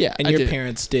 Yeah, and your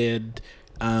parents did,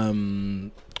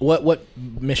 what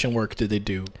mission work did they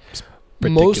do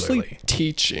particularly? Mostly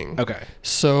teaching. Okay.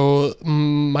 So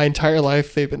my entire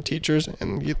life, they've been teachers,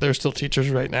 and they're still teachers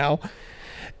right now.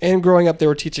 And growing up, they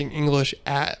were teaching English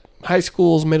at high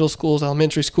schools, middle schools,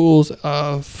 elementary schools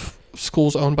of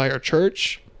schools owned by our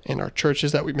church and our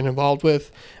churches that we've been involved with.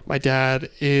 My dad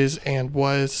is and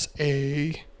was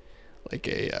a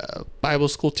Bible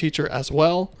school teacher as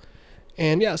well.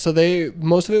 And yeah, so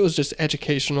most of it was just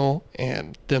educational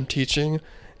and them teaching.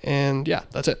 And yeah,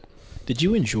 that's it. Did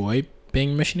you enjoy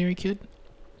being a missionary kid?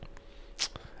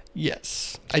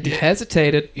 Yes, I did.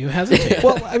 You hesitated.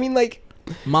 Well,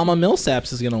 Mama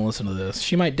Millsaps is going to listen to this.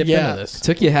 She might dip into this. It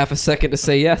took you half a second to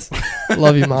say yes.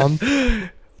 Love you, Mom.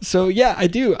 So yeah, I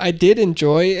do. I did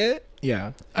enjoy it.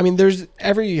 Yeah. There's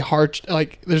every hard,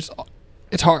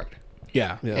 it's hard.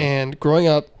 Yeah. And growing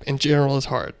up in general is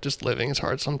hard. Just living is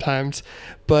hard sometimes.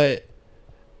 But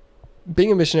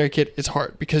being a missionary kid is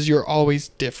hard because you're always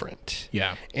different.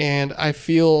 Yeah. And I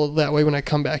feel that way when I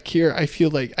come back here. I feel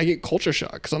like I get culture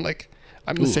shock because I'm like,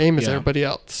 I'm the same as everybody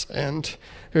else. And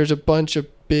there's a bunch of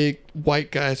big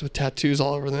white guys with tattoos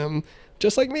all over them,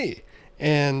 just like me.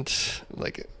 And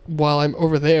like, while I'm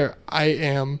over there,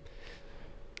 I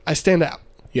stand out.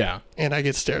 Yeah. And I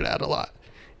get stared at a lot.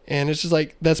 And it's just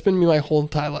like, that's been me my whole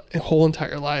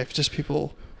entire life. Just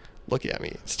people looking at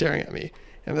me, staring at me.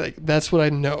 And like, that's what I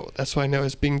know. That's what I know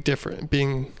is being different,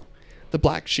 being the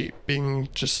black sheep, being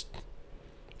just.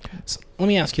 So let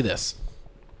me ask you this.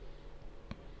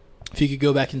 If you could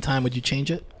go back in time, would you change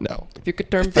it? No. If you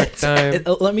could turn back time.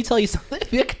 Let me tell you something.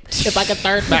 If I could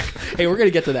turn back. Hey, we're going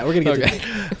to get to that. We're going to get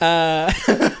to that.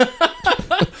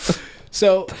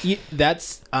 So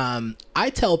that's, I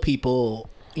tell people,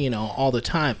 all the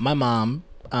time, my mom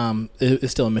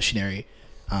is still a missionary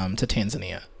to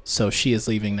Tanzania. So she is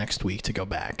leaving next week to go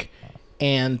back.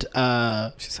 And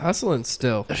She's hustling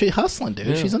still. she's hustling, dude.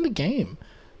 Yeah. She's in the game.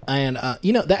 And,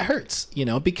 that hurts,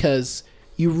 because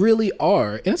you really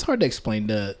are, and it's hard to explain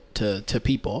to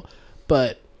people,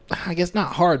 but I guess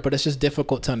not hard, but it's just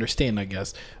difficult to understand, I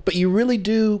guess. But you really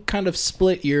do kind of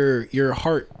split your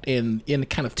heart in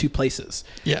kind of two places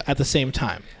at the same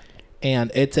time.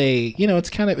 And it's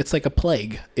it's like a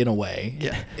plague in a way.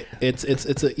 Yeah. It's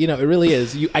a, it really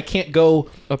is. I can't go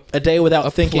a day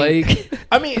without thinking. Plague.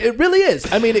 I mean, it really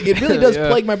is. I mean, it really does Yeah.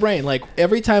 plague my brain. Like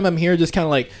every time I'm here, just kind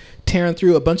of like tearing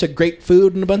through a bunch of great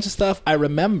food and a bunch of stuff, I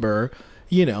remember,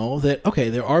 that, okay,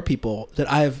 there are people that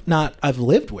I've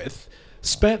lived with,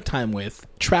 spent time with,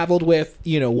 traveled with,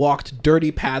 walked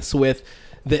dirty paths with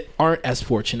that aren't as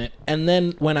fortunate. And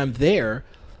then when I'm there,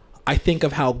 I think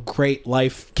of how great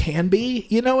life can be,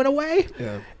 in a way.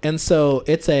 Yeah. And so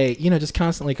it's a, just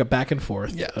constantly like a back and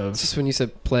forth Yeah. of Just when you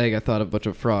said plague, I thought of a bunch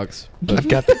of frogs. But I've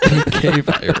got the DK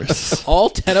virus.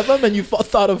 all 10 of them, and you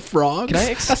thought of frogs. can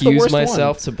I That's the excuse worst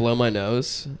myself one. to blow my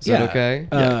nose? Is that okay?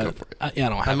 Yeah, go for it. I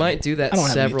don't have I might do that I don't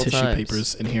have any several tissue times.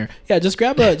 papers in here. Yeah, just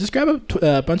grab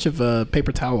a bunch of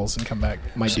paper towels and come back,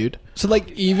 my dude. So like,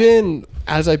 even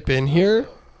as I've been here,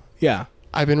 Yeah,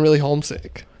 I've been really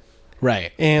homesick.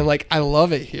 right. And like, I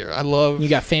love it here. I love. You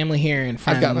got family here and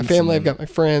friends. I've got my family. I've got my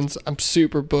friends. I'm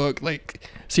super booked. Like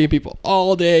seeing people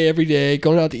all day, every day,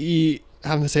 going out to eat,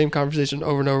 having the same conversation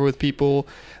over and over with people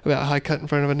about how I cut in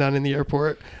front of a nun in the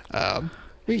airport.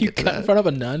 We can You get to cut in that front of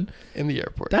a nun. in the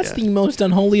airport. That's yeah. the most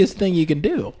unholiest thing you can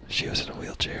do. She was in a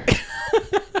wheelchair.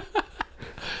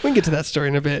 We can get to that story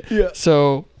in a bit. Yeah.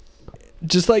 So,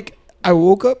 just like I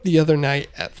woke up the other night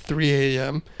at 3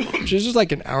 a.m., which is just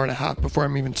like an hour and a half before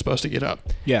I'm even supposed to get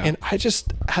up. Yeah. And I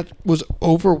just was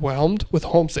overwhelmed with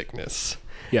homesickness.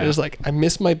 Yeah. It was like, I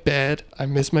miss my bed. I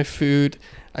miss my food.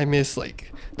 I miss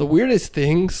like the weirdest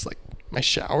things, like my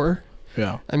shower.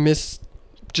 Yeah. I miss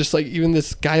just like even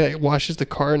this guy that washes the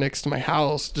car next to my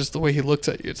house, just the way he looks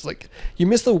at you. It's like you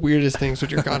miss the weirdest things when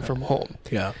you're gone from home.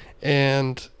 Yeah.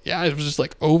 And yeah, I was just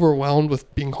like overwhelmed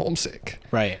with being homesick.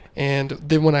 Right. And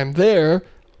then when I'm there,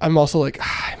 I'm also like,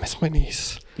 I miss my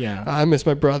niece. Yeah. I miss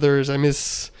my brothers. I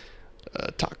miss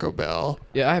Taco Bell.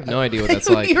 Yeah, I have no idea what that's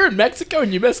like. You're in Mexico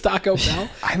and you miss Taco Bell.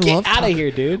 I Get love out of Taco-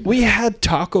 here, dude. We had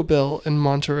Taco Bell in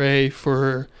Monterey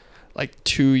for like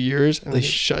 2 years and They they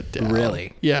shut down.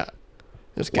 really? Yeah.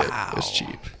 It was good. Wow. It was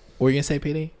cheap. What were you gonna say,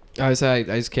 PD? I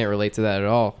just can't relate to that at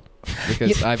all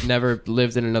because I've never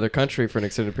lived in another country for an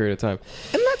extended period of time.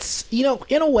 And that's,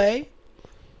 in a way,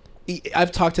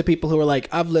 I've talked to people who are like,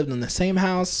 I've lived in the same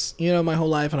house, my whole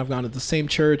life, and I've gone to the same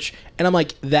church, and I'm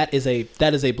like, that is a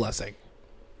blessing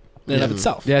in and of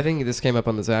itself. Yeah, I think this came up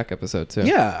on the Zach episode too.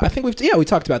 Yeah, I think we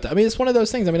talked about that. I mean, it's one of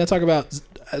those things. I mean, I talk about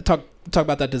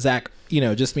that to Zach,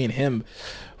 just me and him,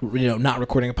 not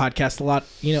recording a podcast a lot,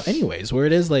 anyways, where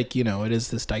it is like, it is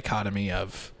this dichotomy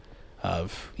of,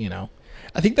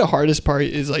 I think the hardest part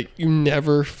is like you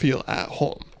never feel at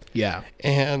home. yeah,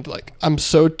 And like I'm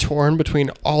so torn between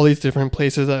all these different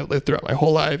places that I've lived throughout my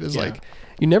whole life is Yeah. like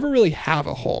you never really have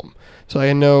a home. So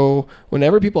I know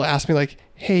whenever people ask me like,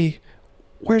 hey,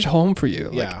 where's home for you?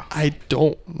 Like, Yeah. I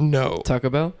don't know. Taco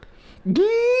Bell.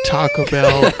 Taco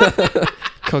Bell,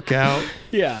 Cookout,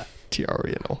 yeah. TR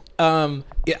Oriental.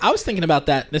 Yeah, I was thinking about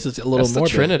that. This is a little That's the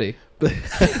morbid. Trinity.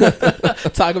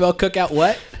 Taco Bell, Cookout,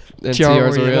 what? And TR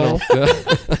TR's Oriental. Oriental. Yeah.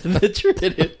 The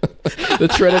Trinity. The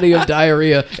Trinity of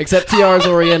diarrhea, except TR's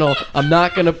Oriental. I'm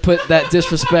not going to put that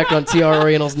disrespect on TR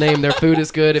Oriental's name. Their food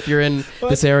is good. If you're in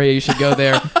this area, you should go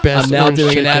there. Best I'm now orange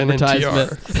doing an chicken in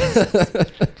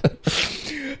advertisement.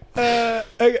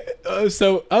 Okay,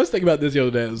 so I was thinking about this the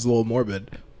other day. It was a little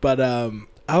morbid, but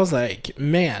I was like,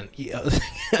 man,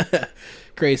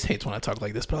 Grace hates when I talk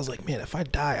like this, but I was like, man, if I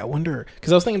die, I wonder,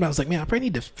 because I was thinking about, I was like, man, I probably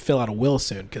need to fill out a will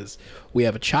soon because we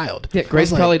have a child. Yeah, I was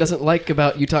Grace like, probably doesn't like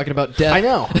about you talking about death. I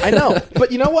know,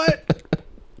 but you know what?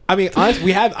 I mean,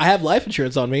 honestly, I have life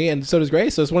insurance on me, and so does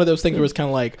Grace. So it's one of those things where it's kind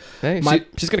of like, Hey,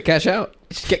 she's gonna cash out.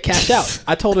 just get cashed out.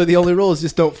 I told her the only rule is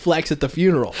just don't flex at the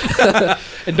funeral,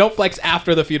 and don't flex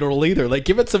after the funeral either. Like,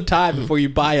 give it some time before you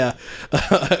buy a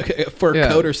fur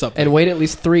coat or something. And wait at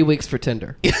least 3 weeks for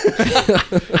Tinder.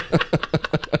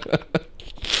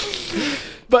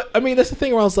 But I mean, that's the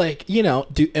thing where I was like, do I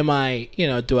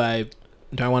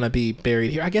want to be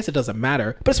buried here? I guess it doesn't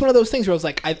matter. But it's one of those things where I was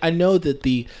like, I know that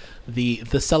the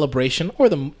celebration or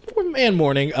the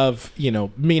mourning of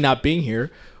me not being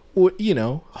here would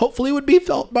hopefully would be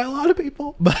felt by a lot of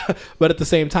people. But at the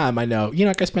same time, I know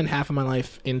I spent half of my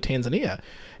life in Tanzania,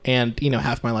 and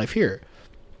half my life here.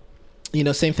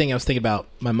 Same thing. I was thinking about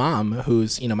my mom,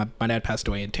 who's my dad passed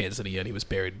away in Tanzania and he was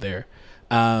buried there.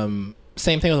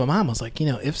 Same thing with my mom. I was like,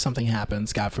 if something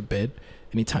happens, God forbid,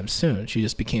 anytime soon, she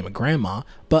just became a grandma.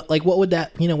 But like, what would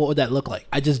that look like?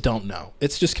 I just don't know.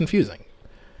 It's just confusing.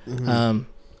 Mm-hmm.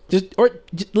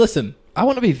 Listen. I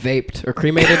want to be vaped or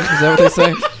cremated. Is that what they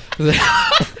say?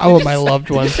 I want my loved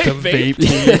ones to vape me.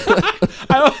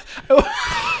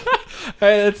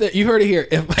 That's it. You heard it here.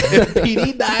 If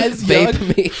PD dies young,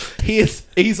 Vape me.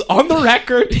 he's on the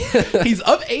record. He's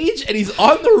of age and he's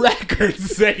on the record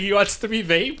saying he wants to be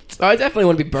vaped. Oh, I definitely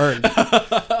want to be burned.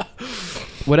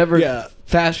 Whatever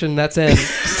fashion that's in.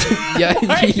 Yeah.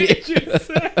 Why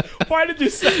did you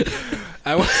say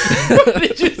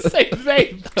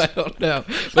vape? I don't know,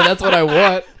 but that's what I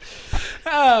want.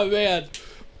 Oh man.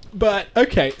 But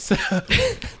okay,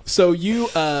 so you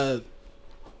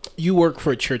work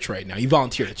for a church right now. You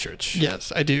volunteer at a church.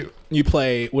 Yes, I do. You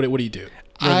play. What do you do?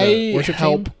 I worship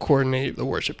help team? coordinate the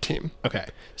worship team. Okay.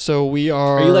 So we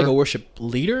are. Are you like a worship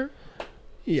leader?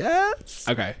 Yes.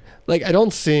 Okay. Like, I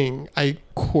don't sing. I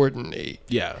coordinate.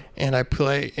 Yeah. And I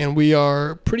play. And we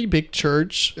are a pretty big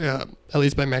church, at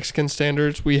least by Mexican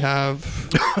standards. We have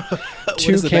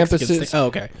two campuses. Oh,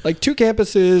 okay. Like 2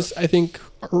 campuses. I think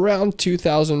around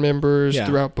 2,000 members Yeah.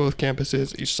 throughout both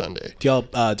campuses each Sunday. Do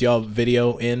y'all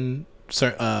video in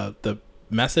the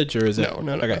message, or is it?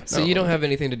 No. Okay. So you don't have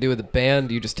anything to do with the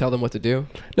band. You just tell them what to do.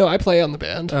 No, I play on the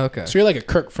band. Okay. So you're like a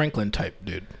Kirk Franklin type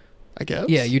dude. I guess.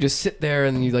 Yeah, you just sit there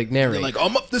and you like narrate. You're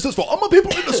like, this is for all my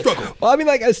people in the struggle. Well, I mean,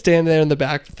 like, I stand there in the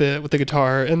back with the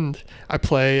guitar and I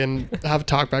play and have a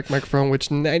talkback microphone, which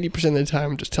 90% of the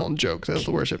time I'm just telling jokes as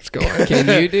the worship's going.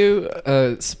 Can you do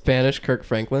a Spanish Kirk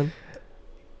Franklin?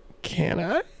 Can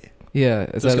I? Yeah.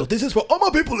 This is for all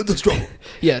my people in the struggle.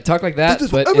 Yeah, talk like that, This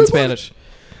is for but in everybody. Spanish.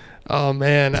 Oh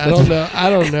man, I don't know.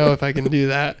 I don't know if I can do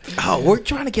that. Oh, we're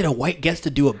trying to get a white guest to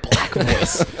do a black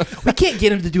voice. We can't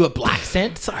get him to do a black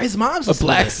scent. Sorry, his mom's A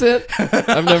black scent?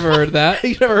 I've never heard that.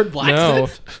 You never heard black No.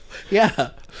 scent? Yeah.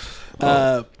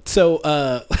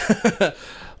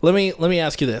 Let me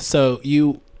ask you this. So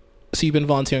you've been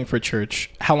volunteering for a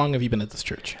church. How long have you been at this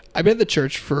church? I've been at the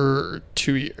church for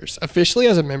 2 years. Officially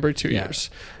as a member, 2 Yeah. years.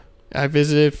 I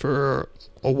visited for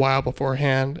a while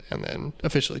beforehand, and then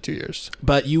officially 2 years.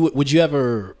 But would you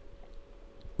ever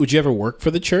work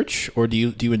for the church, or do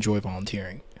you enjoy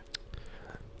volunteering?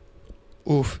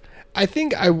 Oof. I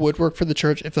think I would work for the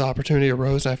church if the opportunity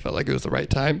arose and I felt like it was the right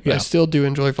time. But I Yeah. still do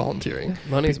enjoy volunteering.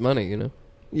 Money's money, you know.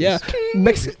 Yeah.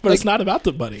 But it's not about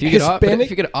the money. If you get Hispanic-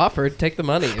 if you get offered, take the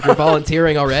money. If you're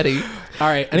volunteering already. All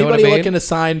right. You know what I Anybody mean? looking to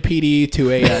sign PD to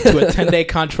a 10-day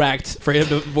contract for him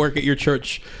to work at your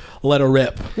church? Let her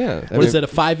rip. Yeah. What is it? A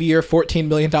 5-year, $14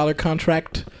 million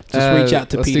contract? Just reach out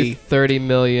to let's PD. do 30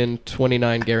 million,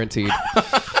 29 guaranteed.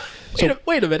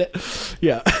 Wait a minute.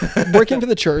 Yeah. Working for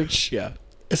the church, Yeah.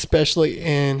 especially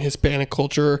in Hispanic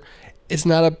culture, it's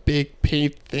not a big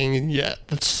paid thing yet.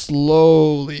 That's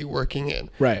slowly working in.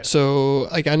 Right. So,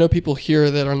 like, I know people here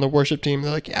that are on the worship team.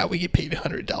 They're like, yeah, we get paid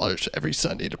 $100 every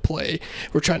Sunday to play.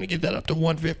 We're trying to get that up to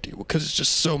 $150 because it's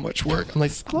just so much work. I'm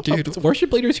like, dude,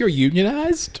 Worship leaders here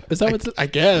unionized? Is that what's... I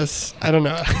guess. I don't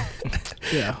know.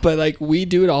 Yeah. But, like, we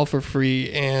do it all for free,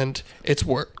 and it's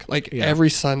work. Like, Yeah. every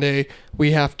Sunday,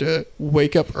 we have to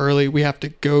wake up early. We have to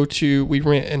go to, we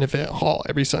rent an event hall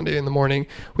every Sunday in the morning.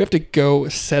 We have to go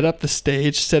set up the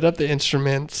stage, set up the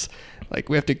instruments. Like,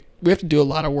 we have to do a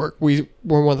lot of work. We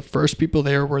were one of the first people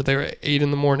there. We're there at 8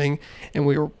 in the morning, and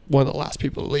we were one of the last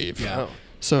people to leave. Yeah.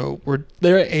 So we're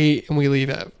there at 8, and we leave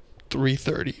at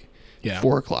 3:30, Yeah.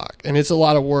 4 o'clock. And it's a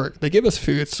lot of work. They give us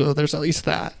food, so there's at least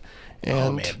that. And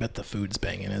Oh, man. Bet the food's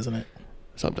banging, isn't it?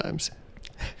 sometimes.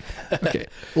 Okay.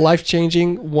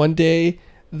 Life-changing. One day,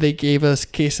 they gave us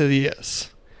quesadillas,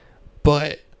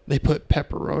 but they put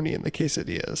pepperoni in the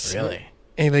quesadillas. Really?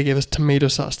 and they gave us tomato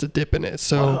sauce to dip in it.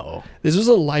 So Oh, this was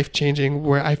a life-changing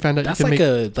where I found out that's you can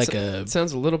like make a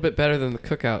Sounds a little bit better than the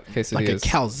cookout quesadillas like a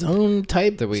calzone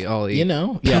type that we all eat. You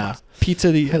know, yeah.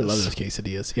 pizzadillas. I love those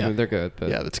quesadillas. I Yeah. mean, they're good, but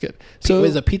Yeah, that's good. So So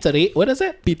is a pizzeria? What is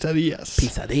it? pizzadillas.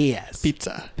 Quesadillas.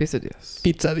 Pizza. quesadillas.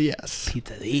 Pizzadillas.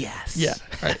 Quesadillas. Yeah.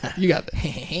 All right. You got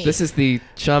it. This is the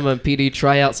Chama and PD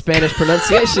Tryout Spanish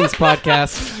Pronunciations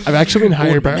podcast. I've actually been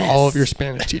hired by Goodness. all of your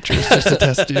Spanish teachers just to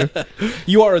test you.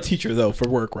 You are a teacher though for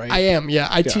work, right? I am. Yeah.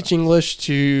 I teach English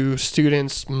to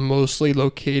students mostly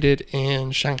located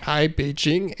in Shanghai,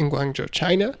 Beijing, and Guangzhou,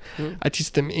 China. I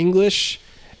teach them English,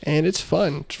 and it's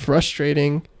fun. It's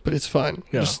frustrating, but it's fun.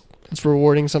 Yeah. It's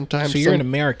rewarding sometimes. So you're an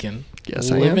American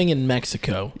Yes, I am. living in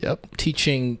Mexico, Yep.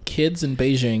 teaching kids in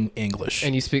Beijing English,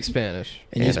 And you speak Spanish.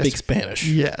 and you and I speak sp- Spanish.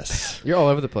 Yes. You're all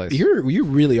over the place. You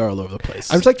really are all over the place.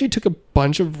 I just actually took a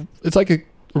bunch of. It's like a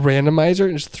randomizer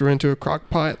and just threw it into a crock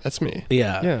pot. That's me.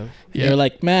 yeah. yeah. Yeah. You're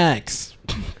like Max.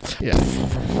 Yeah.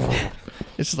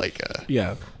 It's like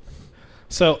Yeah.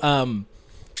 So,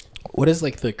 what is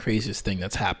like the craziest thing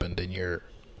that's happened in your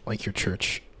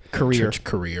church career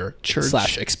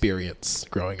Church. / experience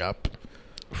growing up?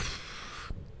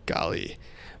 golly,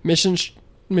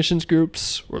 missions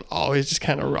groups will always just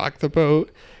kind of rock the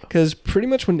boat, because pretty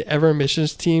much whenever a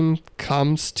missions team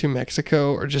comes to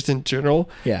Mexico or just in general,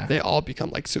 Yeah. they all become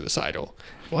like suicidal.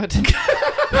 What?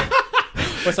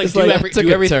 It's like, It's like- took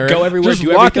every turn. go everywhere, Just do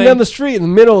walking everything. down the street in the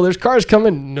middle, there's cars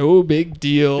coming, no big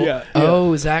deal. Yeah.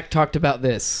 Oh, Zach talked about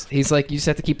this. He's like, you just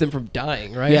have to keep them from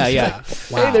dying, right? Yeah, yeah.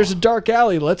 Hey, there's a dark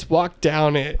alley. Let's walk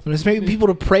down it. There's maybe people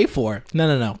to pray for.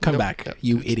 No. Come Nope. back, No.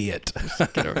 you idiot.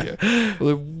 Get over here.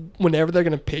 Well, whenever they're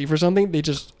gonna pay for something, they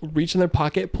just reach in their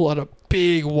pocket, pull out a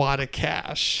big wad of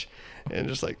cash, and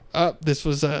just like, oh, this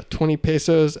was 20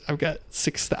 pesos. I've got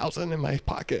 6,000 in my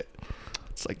pocket.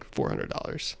 It's like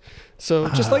 $400. So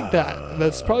just like that.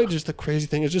 That's probably just the crazy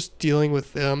thing, is just dealing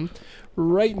with them.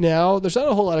 Right now, there's not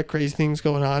a whole lot of crazy things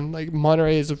going on. Like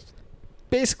Monterey is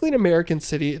basically an American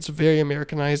city. It's very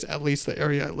Americanized, at least the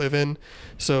area I live in.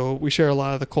 So we share a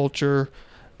lot of the culture.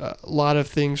 A lot of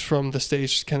things from the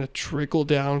States just kind of trickle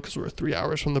down because we're 3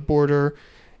 hours from the border,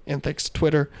 and thanks to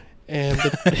Twitter. And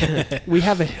we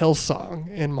have a Hillsong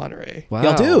in Monterey. Wow.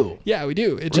 Y'all do. Yeah, we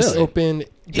do. It just Really? opened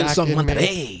back Hillsong in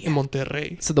Monterrey. In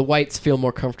Monterrey. So the whites feel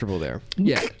more comfortable there.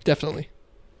 Yeah, definitely.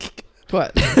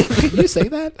 What? Did you say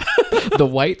that? The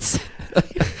whites?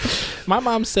 My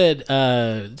mom said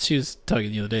she was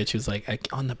talking the other day. She was like,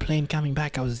 on the plane coming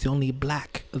back, I was the only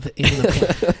black in the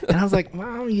plane. And I was like,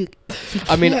 Mom, you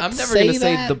I mean, can't I'm never going to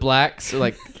say that. the blacks,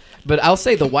 like, but I'll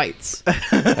say the whites.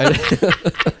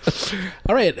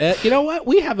 All right, you know what?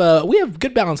 We have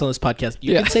good balance on this podcast.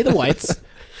 You Yeah. can say the whites.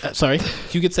 Sorry,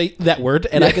 you could say that word,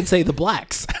 and I can say the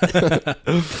blacks.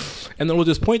 And then we'll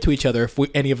just point to each other if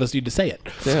any of us need to say it.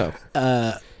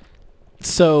 Yeah.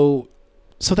 So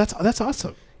that's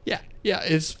awesome. Yeah,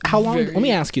 it's How long? very- Let me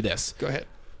ask you this. Go ahead.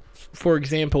 For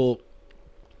example,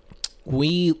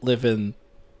 we live in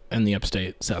the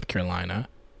upstate South Carolina.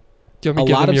 Do you want me A to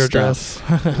give lot them of your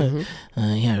stuff. address?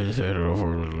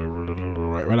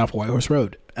 Right off White Horse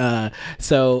Road.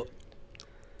 So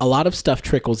a lot of stuff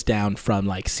trickles down from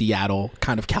like Seattle,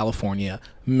 kind of California,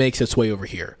 makes its way over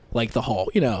here. Like the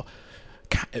whole,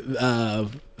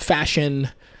 fashion,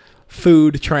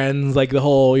 food trends, like the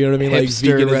whole, you know what I mean? Like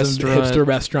Hipster veganism, restaurant. hipster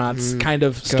restaurants kind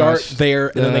of start Gosh, there,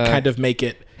 and then they the- kind of make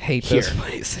it Hate here. those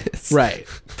places. Right.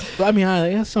 Well, I mean,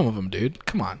 yeah, some of them, dude.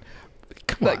 Come on.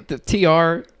 Like the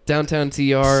TR, downtown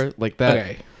TR, like that.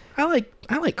 Okay.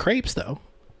 I like crepes though.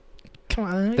 Come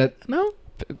on. No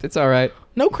It's all right.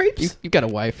 crepes. You've got a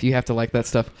wife. You have to like that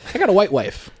stuff. I got a white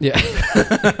wife. Yeah.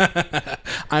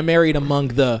 I'm married among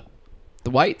the The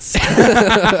whites?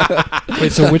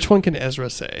 Wait, so which one can Ezra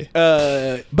say?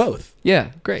 both.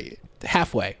 Yeah. Great.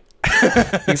 Halfway. You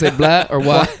can say blah or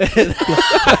what?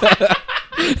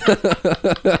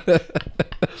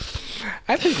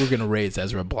 I think we're gonna raise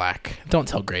Ezra black. Don't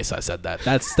tell Grace I said that.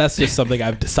 That's just something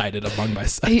I've decided among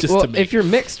myself. Just well, to make. if you're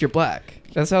mixed, you're black.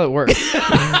 That's how it works.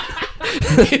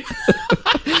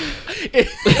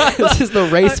 This is the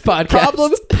race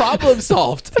podcast. problem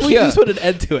solved. We Yeah. just put an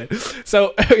end to it.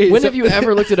 So okay, When so- have you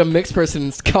ever looked at a mixed person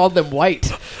and called them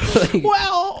white? Like,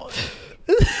 Well,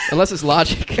 unless it's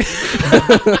logic.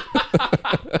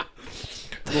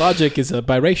 Logic is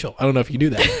biracial. I don't know if you knew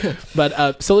that.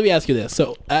 But so let me ask you this.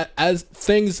 So as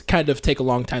things kind of take a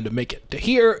long time to make it to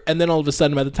here, and then all of a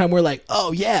sudden by the time we're like,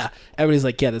 oh yeah, everybody's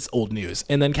like, yeah, that's old news.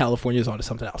 And then California's on to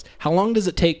something else. How long does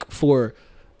it take for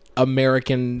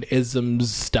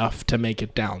Americanisms stuff to make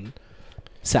it down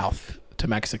south to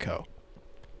Mexico?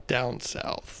 Down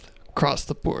south. cross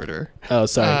the border. Oh,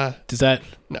 sorry. Does that?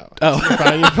 No. Oh, You're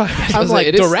fine, you're fine. I was like,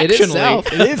 it is directionally.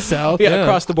 south. It is south. Yeah, Yeah.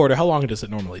 across the border. How long does it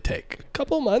normally take?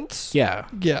 Couple months. Yeah.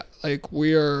 Yeah, like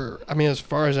as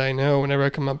far as I know, whenever I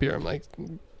come up here, I'm like, all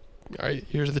right,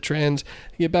 here's the trends.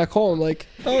 I get back home, like,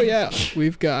 oh yeah,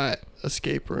 we've got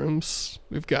escape rooms.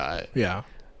 We've got Yeah.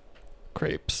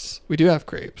 crepes. We do have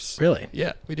crepes. Really?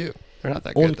 Yeah, we do. They're not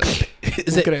that Un good though.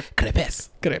 Is it Crepe. crepes?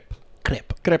 Crepe.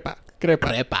 Crepe. Crepa. Crepa.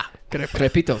 Crepa. Crepe.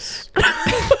 Crepitos.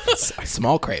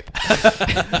 Small crepe.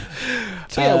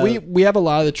 So yeah, we have a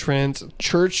lot of the trends,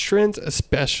 church trends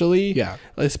especially. Yeah.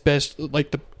 Especially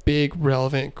like the big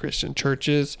relevant Christian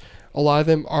churches. A lot of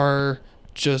them are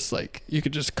just like you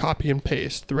could just copy and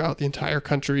paste throughout the entire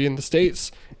country in the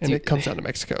States, and Do you- it comes down to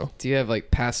Mexico. Do you have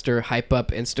like pastor hype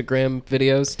up Instagram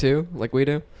videos too, like we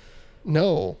do?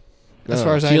 No. As No.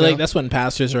 far as Do I you know. like that's when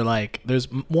pastors are like? There's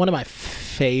one of my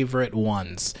favorite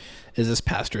ones is this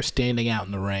pastor standing out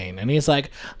in the rain, and he's like,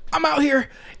 "I'm out here.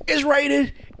 It's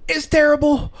raining. It's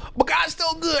terrible, but God's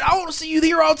still good. I want to see you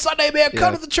here on Sunday, man.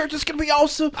 Come Yeah. to the church. It's gonna be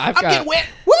awesome. I've I'm got- getting wet.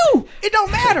 Woo! It don't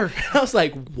matter." I was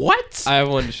like, "What?" I have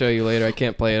one to show you later. I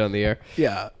can't play it on the air.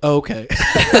 Yeah. Okay.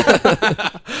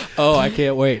 Oh, I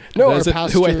can't wait. No, Is our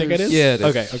it who I think it is? Yeah, it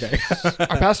is. Okay. Okay.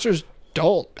 Our pastors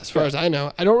don't, as far as I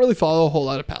know. I don't really follow a whole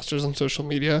lot of pastors on social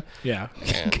media. Yeah.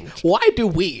 And Why do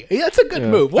we? Yeah, that's a good Yeah.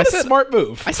 move. What I a said- smart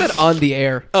move. I said on the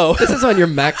air. Oh. This is on your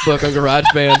MacBook on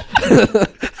GarageBand.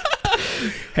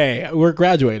 Hey, we're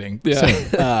graduating.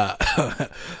 Yeah.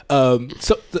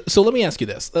 So let me ask you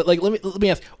this. Like, let me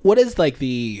ask. What is like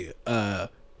the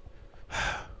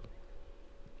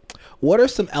what are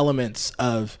some elements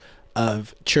of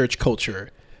church culture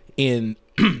in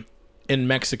in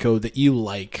Mexico that you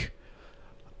like,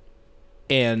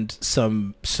 and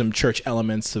some church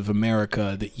elements of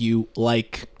America that you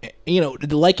like? You know,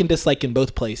 like and dislike in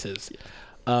both places.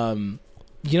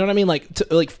 You know what I mean?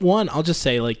 Like, one, I'll just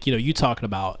say, like, you know, you talking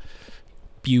about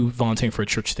you volunteering for a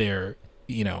church there,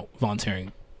 you know,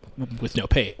 volunteering with no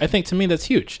pay. I think to me that's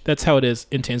huge. That's how it is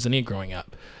in Tanzania growing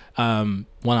up when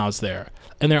I was there.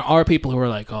 And there are people who are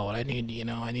like, oh, I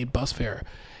need bus fare.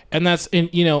 And that's,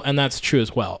 and that's true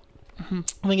as well.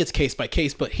 I think it's case by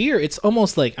case. But here it's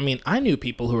almost like, I mean, I knew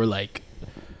people who were like,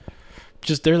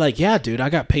 they're like, yeah, dude, I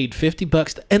got paid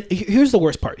 $50. And here's the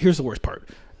worst part.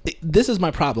 This is my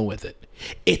problem with it.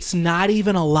 It's not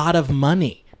even a lot of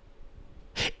money.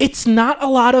 It's not a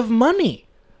lot of money.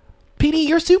 PD,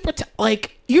 you're super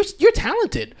you're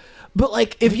talented. But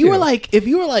like if you were like,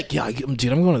 yeah,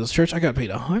 dude, I'm going to this church. I got paid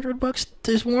 $100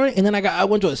 this morning, and then I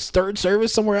went to a third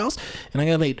service somewhere else, and I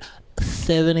got paid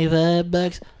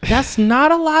 $75. That's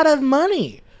not a lot of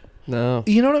money. No.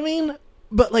 You know what I mean?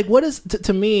 But like, what is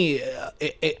to me?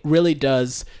 It really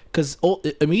does, because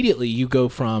immediately you go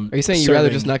from. Are you saying you'd rather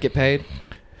just not get paid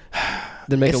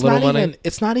than make a little money?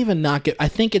 It's not even not get. I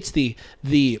think it's the.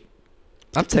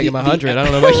 I'm taking my the- 100. I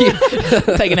don't know about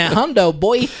you. Taking that hundo,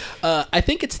 boy. I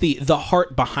think it's the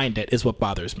heart behind it is what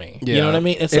bothers me. You know what I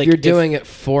mean? It's if like you're doing it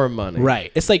for money, right.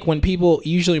 It's like when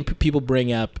people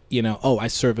bring up, oh, I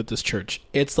serve at this church.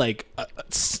 It's like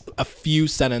a few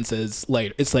sentences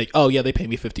later, it's like, oh yeah, they pay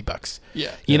me $50.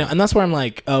 yeah. You know, and that's where I'm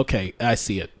like, okay, I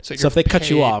see it. So So if they cut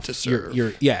you you're off, paid to serve.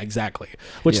 you're yeah, exactly.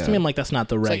 Which to Yeah. me, I'm like, that's not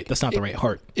the right. like, That's not the right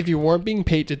heart. If you weren't being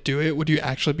paid to do it, would you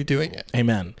actually be doing it?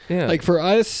 Amen. Yeah. Like for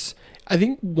us, I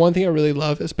think one thing I really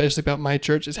love, especially about my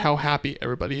church, is how happy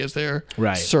everybody is there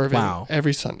Right. serving Wow.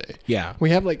 every Sunday. Yeah.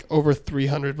 We have like over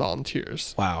 300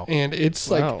 volunteers. Wow. And it's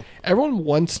Wow. like everyone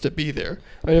wants to be there.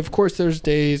 I mean, of course, there's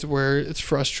days where it's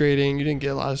frustrating. You didn't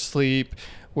get a lot of sleep,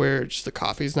 where just the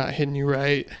coffee's not hitting you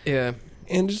right. yeah.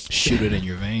 And just Shoot it in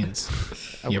your veins.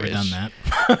 You ever wish. done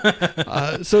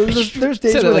that? so there's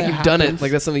days Say that where like that you've done it. happens.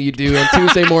 Like that's something you do on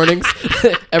Tuesday mornings.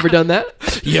 Ever done that?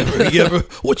 You ever?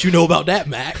 What you know about that,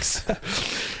 Max?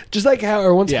 Just like how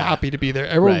everyone's Yeah. happy to be there.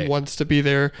 Everyone Right. wants to be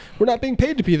there. We're not being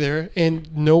paid to be there, and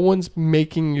no one's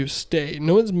making you stay.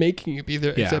 No one's making you be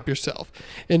there Yeah. except yourself.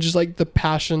 And just like the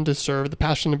passion to serve, the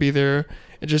passion to be there,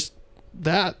 and just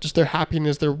their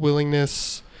happiness, their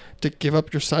willingness to give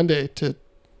up your Sunday to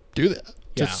do that,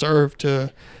 to Yeah. serve,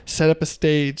 to set up a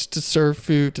stage, to serve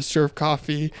food, to serve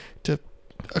coffee, to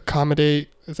accommodate.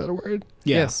 Is that a word?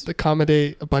 Yes. To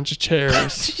accommodate a bunch of chairs.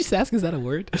 Did you just ask, is that a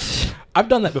word? I've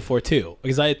done that before too,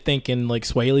 because I think in like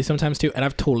Swahili sometimes too, and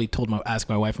I've totally asked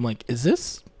my wife, I'm like, is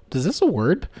this a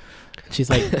word? She's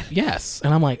like, yes,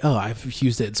 and I'm like, oh, I've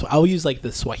used it, so I'll use like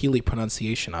the Swahili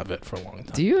pronunciation of it for a long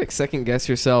time. Do you like second guess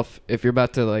yourself if you're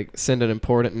about to like send an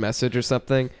important message or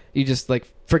something? You just like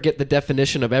forget the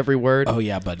definition of every word. Oh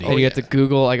yeah, buddy. And you have to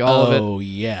Google like all of it. Oh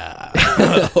yeah.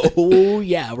 Oh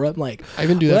yeah. Where I'm like, I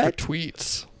even do that What? for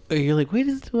tweets. you're like, wait,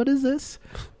 what is this?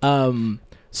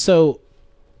 So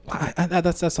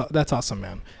that's awesome,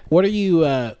 man. What are you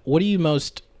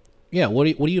most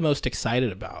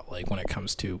excited about, like when it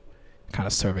comes to kind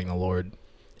of serving the Lord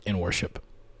in worship?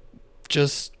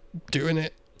 Just doing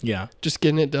it. Yeah. Just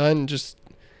getting it done. Just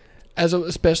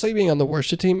especially being on the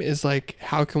worship team is like,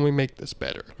 how can we make this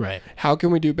better? Right. How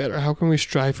can we do better? How can we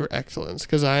strive for excellence?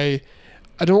 Because I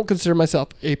don't consider myself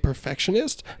a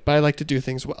perfectionist, but I like to do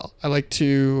things well. I like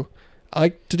to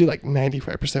do like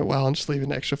 95% well and just leave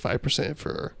an extra 5%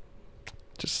 for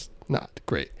just not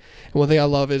great. And one thing I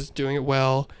love is doing it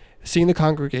well, seeing the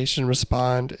congregation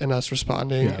respond and us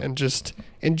responding, and just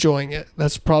enjoying it.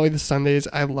 That's probably the Sundays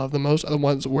I love the most, are the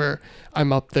ones where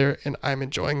I'm up there and I'm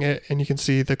enjoying it, and you can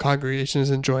see the congregation is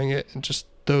enjoying it, and just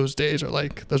those days are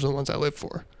like, those are the ones I live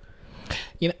for.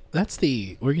 You know, that's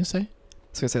the, what were you going to say? I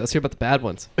was going to say, let's hear about the bad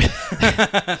ones.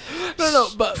 No,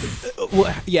 but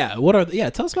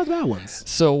tell us about the bad ones.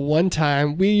 So one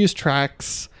time we used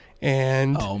tracks,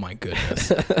 and Oh my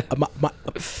goodness.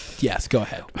 Yes, go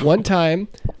ahead. one time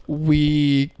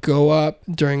we go up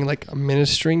during like a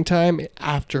ministering time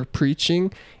after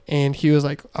preaching, and he was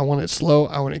like, I want it slow,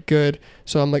 I want it good.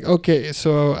 So I'm like, okay.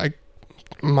 So I'm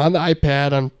on the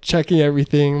iPad, I'm checking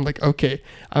everything. I'm like, okay,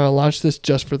 I'm gonna launch this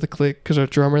just for the click, because our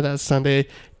drummer that Sunday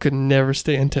could never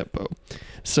stay in tempo.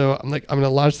 So I'm like, I'm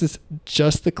gonna launch this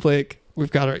just the click.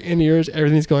 We've got our in-ears,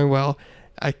 everything's going well.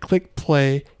 I click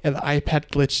play, and the iPad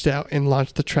glitched out and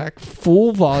launched the track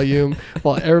full volume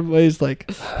while everybody's like,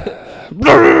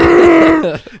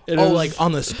 Like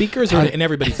on the speakers or in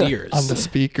everybody's ears? on the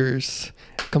speakers.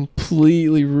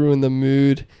 Completely ruined the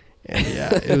mood. And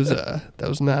yeah, it was that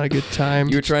was not a good time.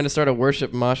 You were trying to start a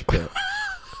worship mosh pit.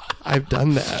 I've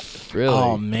done that. Really?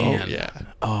 Oh man. Oh yeah.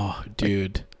 Oh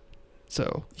dude.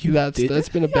 So You that's did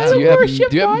been a that? bad.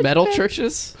 Do you have metal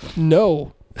churches?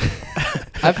 No.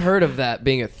 I've heard of that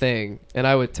being a thing, and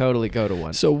I would totally go to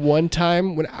one. So one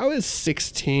time when I was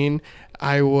 16,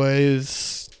 I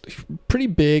was pretty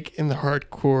big in the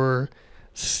hardcore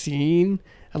scene.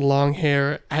 And long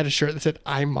hair. I had a shirt that said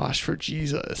 "I mosh for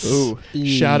Jesus." Ooh.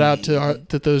 Shout out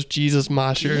to those Jesus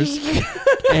moshers.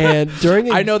 And during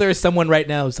I know there's someone right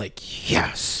now who's like,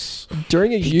 yes,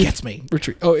 during a he youth gets me.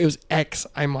 retreat. Oh, it was X.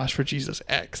 I mosh for Jesus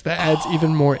X. That adds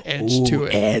even more edge to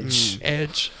it.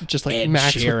 Edge, just like Ed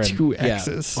Max Sheeran. with 2 Yeah.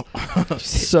 X's. Ed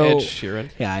So Sheeran.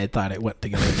 Yeah, I thought it went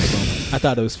together at the moment. I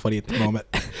thought it was funny at the moment.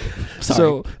 Sorry.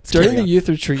 So Let's during carry the on. youth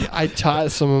retreat, I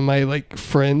taught some of my like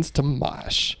friends to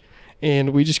mosh,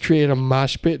 and we just created a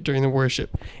mosh pit during the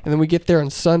worship. And then we get there on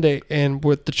Sunday, and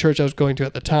with the church I was going to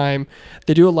at the time,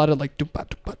 they do a lot of like dupa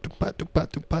dupa dupa dupa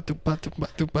dupa dupa dupa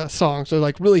dupa songs. They're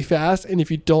like really fast, and if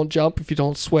you don't jump, if you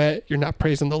don't sweat, you're not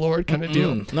praising the Lord, kind of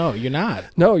deal. No, you're not.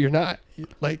 No, you're not.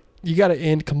 Like, you got to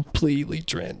end completely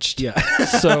drenched. Yeah.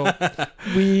 So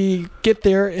we get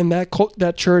there in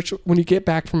that church. When you get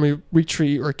back from a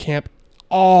retreat or a camp,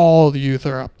 all the youth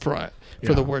are up front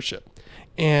for the worship,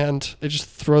 and they just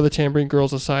throw the tambourine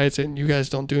girls aside, saying, "You guys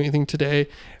don't do anything today."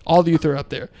 All the youth are up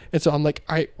there, and so I'm like,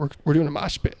 "All right, we're doing a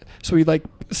mosh pit." So we like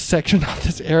section off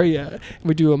this area, and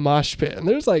we do a mosh pit, and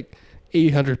there's like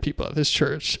 800 people at this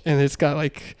church, and it's got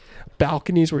like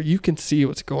balconies where you can see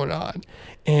what's going on.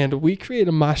 And we created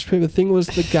a mosh pit. The thing was,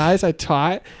 the guys I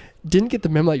taught didn't get the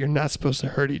memo that you're not supposed to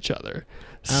hurt each other.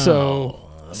 So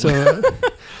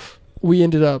we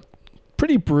ended up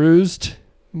pretty bruised,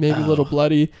 maybe a little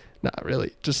bloody. Not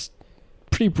really, just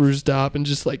pretty bruised up, and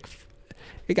just like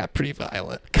it got pretty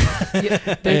violent.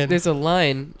 Yeah, there's a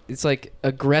line. It's like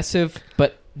aggressive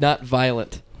but not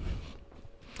violent.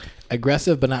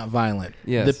 Aggressive but not violent.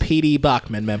 Yes. The P.D.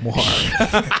 Bachman memoir.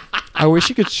 I wish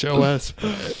you could show us,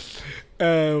 but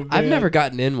I've never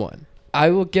gotten in one. I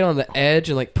will get on the edge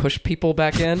and like push people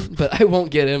back in, but I won't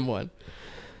get in one.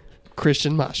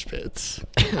 Christian mosh pits.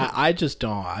 I just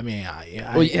don't. I mean,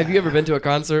 Well, have you ever been to a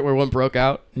concert where one broke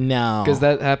out? No. Because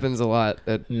that happens a lot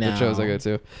at the shows I go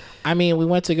to. I mean, we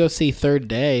went to go see Third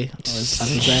Day.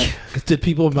 Did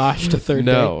people mosh to Third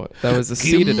Day? No, that was a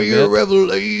seated event.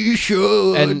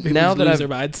 revelation. And People now just that lose I've their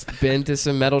minds. been to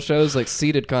some metal shows, like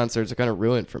seated concerts are kind of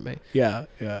ruined for me. Yeah.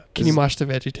 Can you mosh the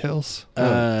VeggieTales?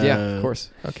 Yeah, of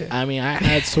course. Okay. I mean, I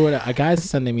had sort of a guy's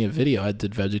sending me a video. I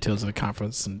did VeggieTales at a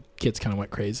conference, and kids kind of went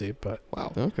crazy, but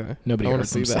Wow. Okay. nobody I wanna hurt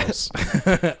see that.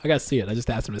 themselves. I got to see it. I just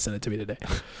asked him to send it to me today.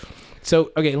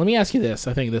 So, okay, let me ask you this.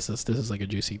 I think this is like a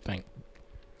juicy thing.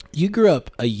 You grew up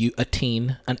a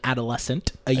teen, an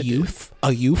adolescent, a youth.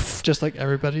 Just like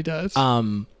everybody does.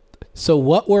 So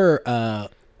what were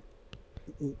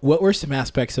what were some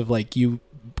aspects of like you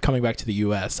coming back to the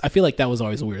U.S.? I feel like that was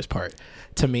always the weirdest part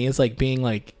to me, is like being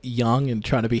like young and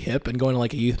trying to be hip and going to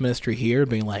like a youth ministry here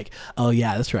and being like, oh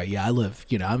yeah, that's right, yeah, I live,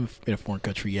 I'm in a foreign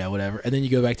country, yeah, whatever. And then you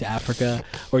go back to Africa,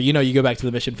 or you go back to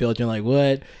the mission field and you're like,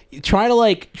 what? Trying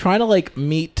to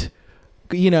meet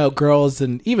girls,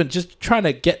 and even just trying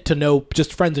to get to know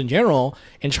just friends in general,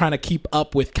 and trying to keep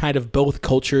up with kind of both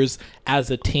cultures as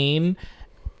a teen,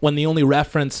 when the only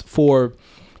reference for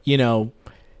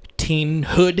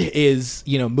teenhood is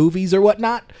movies or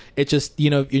whatnot. It just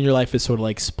in your life is sort of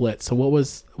like split. So what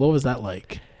was that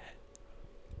like,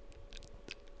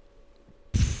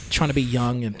 trying to be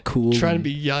young and cool, trying to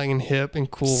be young and hip and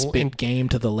cool, spit and game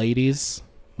to the ladies?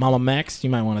 Mama Max, you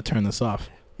might want to turn this off.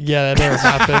 Yeah, that never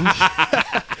happened.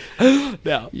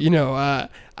 No.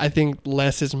 I think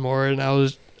less is more, and I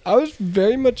was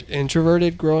very much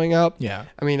introverted growing up. Yeah.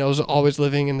 I mean, I was always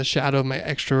living in the shadow of my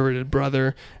extroverted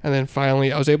brother, and then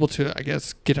finally I was able to, I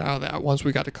guess, get out of that once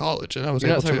we got to college, and I was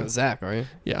You're able not talking to. about Zach, are you?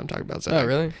 Yeah, I'm talking about Zach. Oh,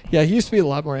 really? Yeah, he used to be a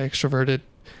lot more extroverted.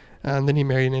 And then he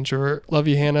married an introvert. Love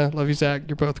you, Hannah. Love you, Zach.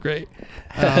 You're both great.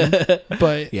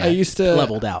 But Yeah, I used to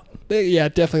leveled out. Yeah,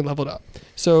 definitely leveled up.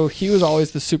 So he was always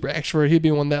the super extrovert. He'd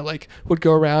be one that like would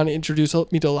go around, introduce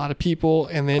me to a lot of people,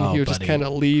 and then Oh, he would just buddy. kind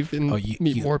of leave and You-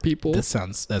 meet you- more people.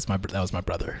 that was my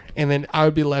brother. And then I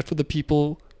would be left with the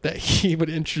people that he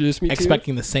would introduce me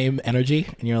Expecting the same energy,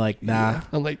 and you're like, to. nah. Yeah.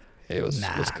 I'm like, hey, it was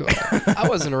cool. I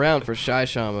wasn't around for Shy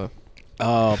Shama.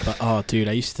 Dude,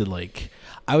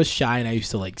 I was shy, and I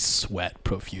used to like sweat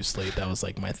profusely. That was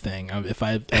like my thing. If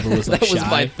I ever was like That shy, was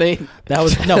my thing. that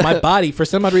was my body. For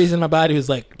some odd reason, my body was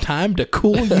like, time to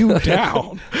cool you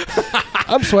down.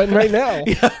 I'm sweating right now.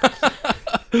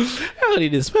 I don't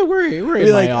need to sweat. We're in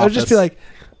Be my like, I would office. just be like,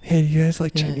 hey, do you guys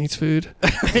like Chinese food?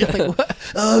 like, what?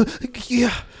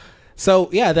 Yeah. So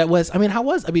yeah, that was. I mean, how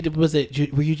was? I mean, was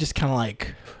it? Were you just kind of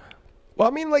like? Well,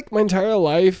 I mean, like my entire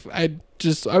life, I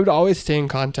would always stay in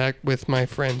contact with my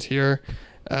friends here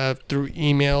through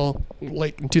email.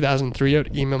 Like in 2003, I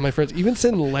would email my friends, even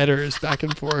send letters back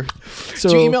and forth. So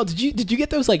Did you email? Did you get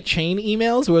those like chain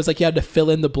emails where it's like you had to fill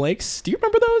in the blanks? Do you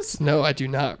remember those? No, I do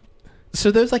not. So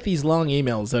there's like these long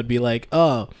emails that would be like,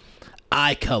 oh,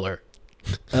 eye color,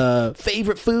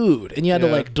 favorite food, and you had to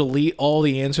Yeah. like delete all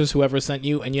the answers whoever sent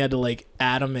you, and you had to like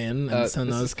add them in and send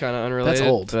This those. is kind of unrelated.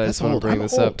 old. But I That's just want old. to bring I'm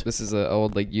this old. up. This is an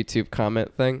old like YouTube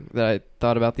comment thing that I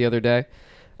thought about the other day.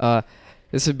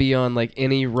 This would be on like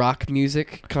any rock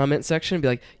music comment section. It'd be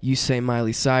like, you say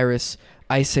Miley Cyrus,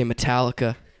 I say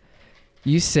Metallica.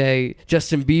 You say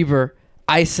Justin Bieber,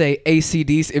 I say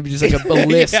AC/DC. It was just like a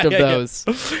list of those.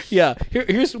 Yeah.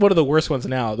 Here's one of the worst ones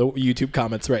now. The YouTube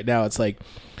comments right now. It's like,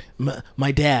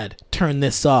 my dad, turn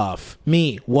this off.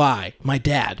 Me, why? My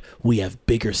dad, we have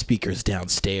bigger speakers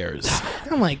downstairs.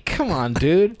 I'm like, come on,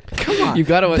 dude. Come on. You've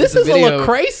got to. This is a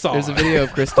Lecrae song. There's a video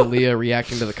of Chris D'Elia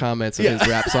reacting to the comments of his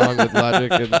rap song with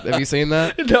Logic. Have you seen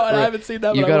that? No, I haven't seen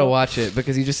that. You but got I to will. watch it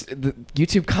because the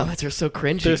YouTube comments are so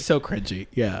cringy. They're so cringy.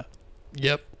 Yeah.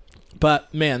 Yep.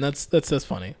 But man, that's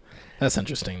funny. That's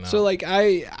interesting though. So like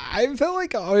I felt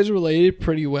like I always related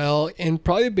pretty well, and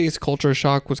probably the biggest culture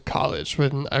shock was college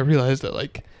when I realized that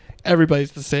like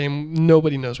everybody's the same,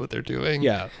 nobody knows what they're doing.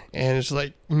 yeah, And it's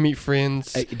like meet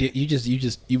friends.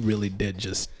 you really did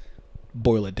just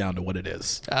boil it down to what it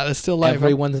is. That's still life.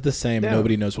 Everyone's the same. Yeah.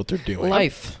 Nobody knows what they're doing.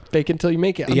 Life. Fake until you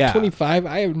make it. I'm Yeah. 25.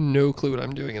 I have no clue what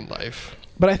I'm doing in life.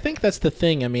 But I think that's the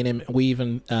thing. I mean, and we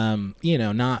even,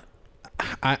 not.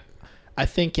 I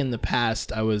think in the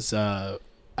past I was. I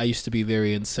used to be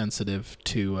very insensitive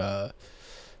to,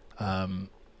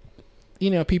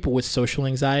 people with social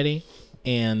anxiety,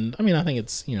 and I mean, I think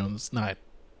it's it's not.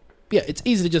 Yeah, it's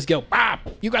easy to just go,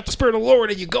 you got the Spirit of the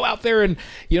Lord, and you go out there and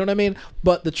you know what I mean.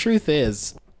 But the truth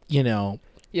is, Yeah,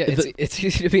 it's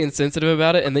easy to be insensitive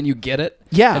about it, and then you get it.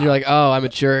 Yeah. And you're like, oh, I'm a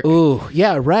jerk. Ooh,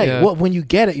 yeah, right. Yeah. Well, when you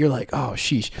get it, you're like, oh,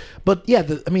 sheesh. But yeah,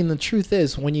 the truth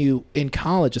is, when you in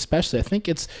college, especially, I think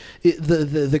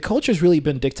the culture's really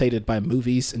been dictated by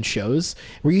movies and shows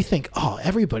where you think, oh,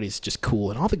 everybody's just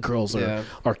cool and all the girls are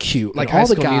cute, Like and all High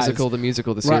the School guys, Musical, the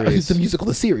musical, the right, series. the musical,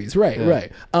 the series, right, Yeah.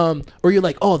 right. Or you're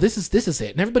like, oh, this is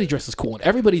it, and everybody dresses cool, and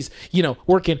everybody's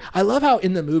working. I love how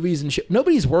in the movies and shit,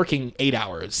 nobody's working 8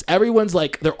 hours. Everyone's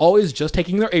like, they're always just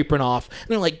taking their apron off, and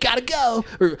they're like, gotta go,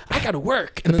 or I gotta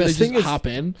work, and then best they thing just is hop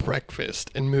in.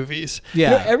 Breakfast in movies.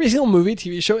 Yeah. Every single movie,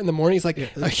 TV show in the morning is like a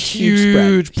huge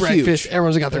huge spread. breakfast. Huge.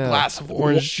 Everyone's got their Yeah. glass of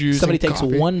orange juice. Somebody and takes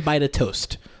coffee. one bite of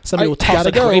toast. Somebody I will toss gotta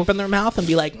a go. grape in their mouth and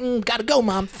be like, gotta go,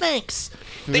 Mom, thanks.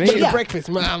 Thanks for Yeah. the breakfast,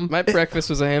 Mom. My breakfast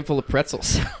was a handful of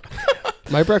pretzels.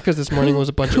 My breakfast this morning was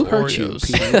a bunch Who of hurt you,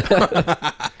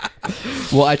 Oreos. Peter?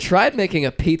 Well, I tried making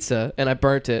a pizza and I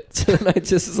burnt it. So then I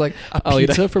just was like, A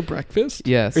pizza for breakfast?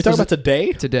 Yes. Are you talking about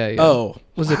today? Today? Yeah. Oh,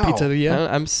 Was it wow.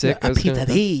 pizzeria? I'm sick. A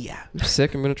pizzeria. I'm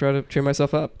sick. I'm gonna try to cheer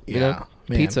myself up. You know,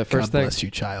 man, pizza first God thing. bless you,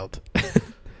 child.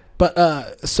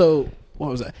 But so what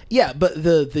was that? Yeah, but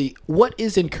the what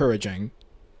is encouraging?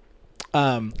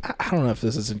 I don't know if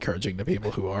this is encouraging to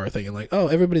people who are thinking like, oh,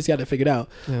 everybody's got it figured out.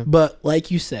 Yeah. But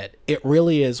like you said, it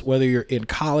really is, whether you're in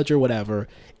college or whatever,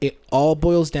 it all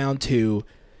boils down to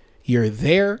you're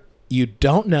there, you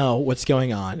don't know what's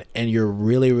going on, and you're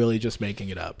really, really just making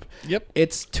it up. Yep.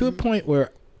 It's to a point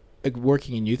where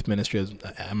working in youth ministry, as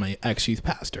I'm an ex-youth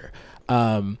pastor,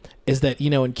 is that,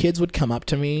 when kids would come up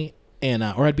to me and,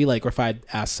 or I'd be like, or if I'd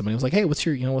ask somebody, I was like, hey, what's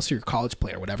your college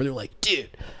plan or whatever? They're like,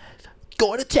 dude,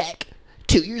 going to tech.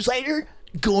 2 years later,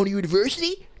 going to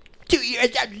university. 2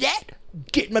 years after that,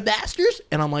 getting my master's.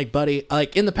 And I'm like, buddy,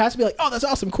 like in the past, I'd be like, oh, that's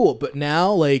awesome, cool. But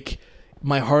now, like,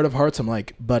 my heart of hearts, I'm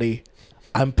like, buddy,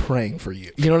 I'm praying for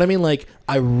you. You know what I mean? Like,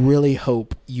 I really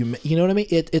hope you know what I mean?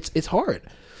 It's hard.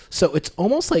 So it's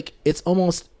almost like,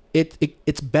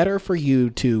 it's better for you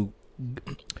to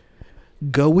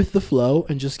go with the flow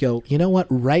and just go, you know what?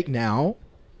 Right now,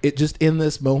 it just in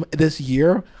this moment, this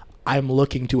year, I'm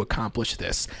looking to accomplish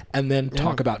this, and then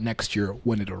talk about next year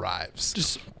when it arrives.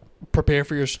 Just prepare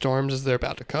for your storms as they're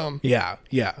about to come. Yeah.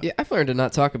 Yeah, I've learned to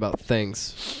not talk about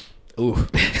things. Ooh.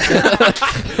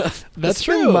 That's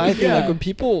true, been my thing. yeah. Like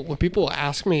when people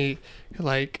ask me,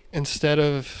 like, instead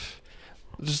of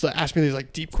just ask me these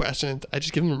like deep questions, I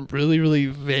just give them really, really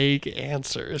vague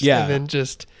answers. Yeah. And then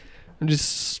I'm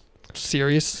just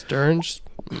serious, stern.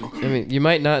 I mean, you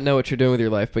might not know what you're doing with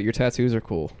your life, but your tattoos are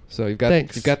cool. So you've got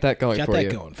that going Got for that you.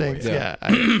 going for Thanks. you. Yeah.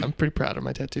 I'm pretty proud of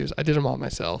my tattoos. I did them all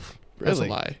myself. That's a Really?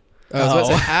 lie. I was about to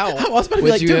say, how? I was about to be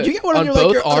Would like, dude, you get one on your, like,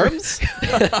 both your other- arms?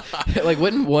 Like,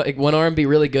 wouldn't one arm be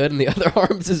really good and the other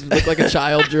arm just look like a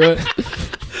child drew it?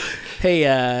 Hey,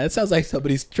 it sounds like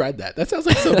somebody's tried that. That sounds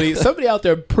like somebody out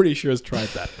there, I'm pretty sure, has tried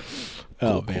that.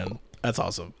 Oh, man. That's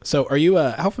awesome. So are you,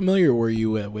 how familiar were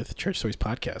you with Church Stories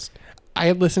podcast? I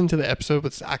had listened to the episode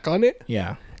with Zach on it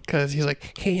Yeah. because he's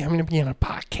like, hey, I'm going to be on a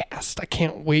podcast. I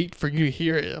can't wait for you to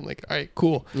hear it. I'm like, all right,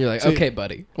 cool. You're like, So- okay,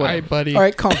 buddy. All Whatever. right, buddy. All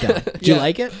right, calm down. Did you Yeah.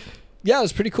 like it? Yeah, it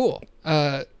was pretty cool.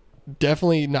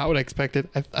 Definitely not what I expected.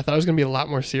 I thought it was going to be a lot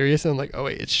more serious. And I'm like, oh,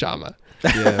 wait, it's Shama.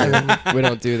 Yeah, we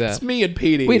don't do that. It's me and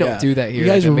Petey. We yeah. don't do that here. You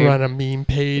guys I mean, run a meme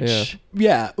page.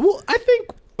 Yeah. Well,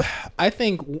 I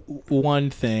think one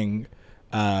thing,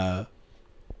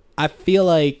 I feel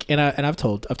like, and I've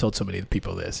told so many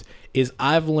people this, is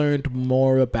I've learned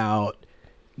more about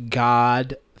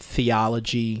God,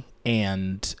 theology,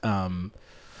 and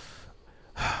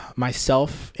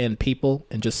myself and people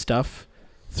and just stuff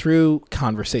through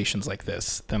conversations like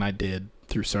this than I did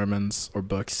through sermons or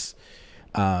books.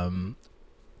 I'm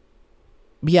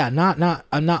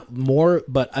not more,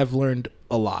 but I've learned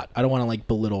a lot. I don't want to like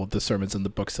belittle the sermons and the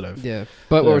books that I've But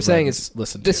what we're I've saying read is, and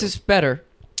listened this to. is better.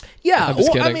 Yeah, I'm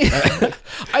just well, I kidding. mean,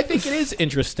 I think it is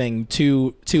interesting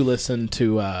to listen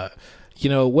to,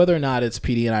 whether or not it's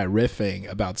PD and I riffing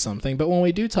about something, but when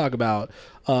we do talk about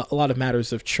a lot of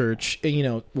matters of church,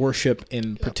 worship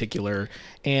in particular,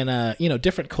 and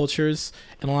different cultures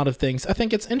and a lot of things, I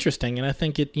think it's interesting, and I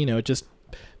think it it just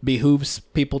behooves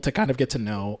people to kind of get to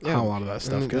know how a lot of that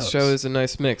stuff goes. The show is a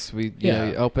nice mix. We you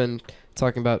open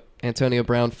talking about Antonio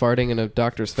Brown farting in a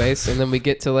doctor's face, and then we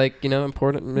get to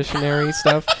important missionary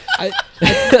stuff. I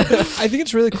think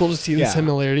it's really cool to see the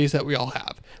similarities that we all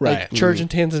have. Right. Like church in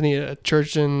Tanzania,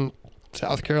 church in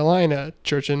South Carolina,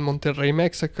 church in Monterrey,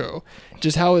 Mexico.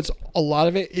 Just how a lot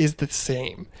of it is the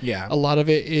same. Yeah. A lot of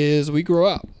it is we grow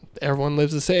up. Everyone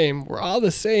lives the same. We're all the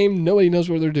same. Nobody knows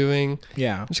what they're doing.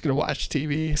 Yeah. I'm just going to watch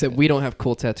TV. Except we don't have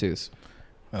cool tattoos.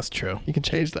 That's true. You can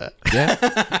change that. Yeah.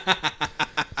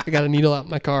 I got a needle out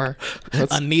in my car.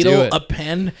 Let's A do needle, it. a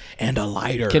pen, and a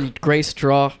lighter. Can Grace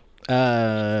draw?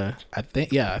 I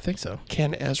think so.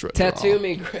 Can Ezra Tattoo draw?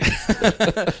 me,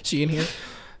 Grace. She in here?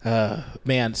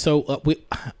 Man, so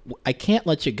I can't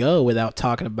let you go without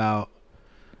talking about.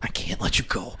 I can't let you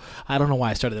go. I don't know why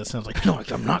I started this. I was like, no,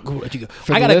 I'm not going to let you go.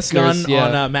 For I the got listeners, a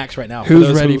gun on Max right now.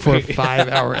 Who's ready for a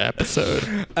 5-hour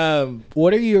episode?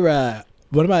 What are your? I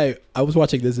was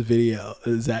watching this video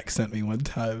Zach sent me one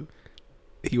time.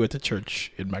 He went to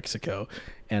church in Mexico,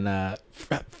 and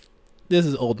this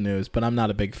is old news, but I'm not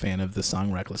a big fan of the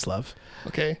song "Reckless Love."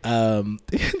 Okay.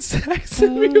 Zach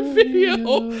sent me a video. I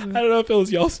don't know if it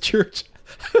was y'all's church.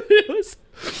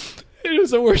 It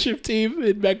was a worship team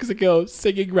in Mexico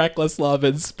singing "Reckless Love"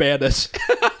 in Spanish.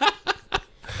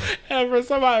 And for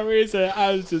some odd reason,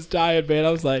 I was just dying, man.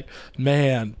 I was like,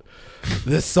 man,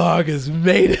 this song has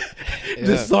made it. Yeah.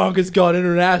 This song has gone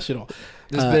international.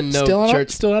 There's been no church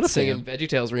still not a singing fan.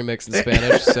 VeggieTales remix in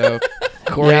Spanish, so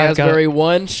Corey Yeah, Asbury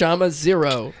 1, Shama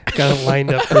 0. Got it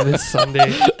lined up for this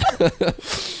Sunday.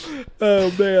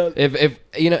 Oh man.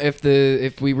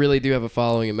 If we really do have a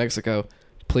following in Mexico,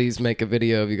 please make a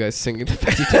video of you guys singing the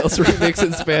VeggieTales remix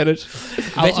in Spanish.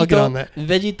 I'll get on that.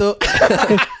 Vegito.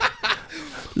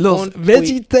 Los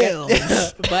VeggieTales.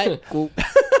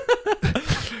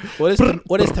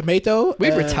 What is tomato?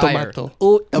 We retire. Tomato.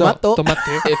 Tomato. No,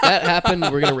 tomate. If that happened,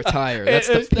 we're gonna retire. That's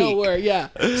the There's peak. nowhere, yeah.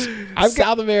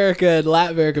 South America and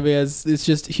Latin America, man, it's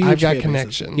just huge. I've got fan bases.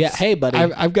 connections. Yeah, hey, buddy.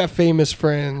 I've got famous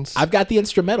friends. I've got the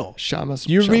instrumental. Shamas.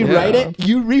 You Shama. rewrite it.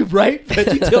 You rewrite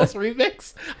VeggieTales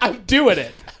remix. I'm doing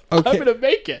it. Okay. I'm gonna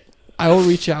make it. I will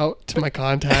reach out to my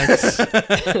contacts.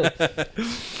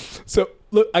 So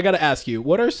look, I gotta ask you,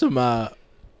 what are some? Are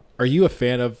you a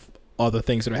fan of all the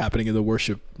things that are happening in the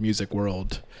worship music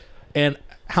world? And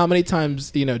how many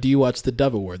times, do you watch the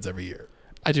Dove Awards every year?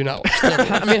 I do not watch them.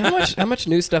 I mean, how much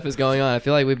new stuff is going on? I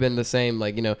feel like we've been the same,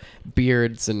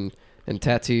 beards and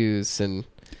tattoos and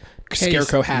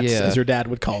Scarecrow hats, Yeah. as your dad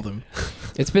would call them.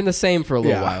 it's been the same for a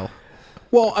little Yeah. while.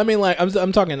 Well, I mean,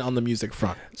 I'm talking on the music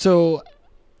front. So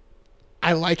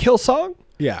I like Hillsong,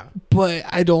 Yeah. but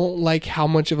I don't like how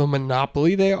much of a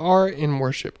monopoly they are in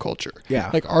worship culture. Yeah.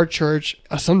 Like our church,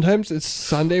 sometimes it's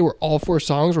Sunday where all 4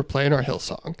 songs we're playing our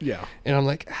Hillsong. Yeah. And I'm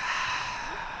like,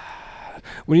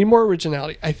 we need more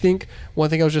originality. I think one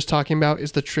thing I was just talking about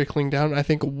is the trickling down. I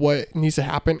think what needs to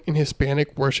happen in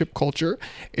Hispanic worship culture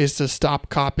is to stop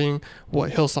copying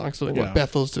what Hillsong's doing, Yeah. what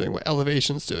Bethel's doing, what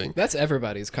Elevation's doing. That's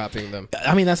everybody's copying them.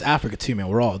 I mean, that's Africa too, man.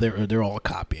 They're all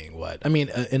copying what. I mean,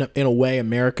 in a way,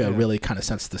 America really kind of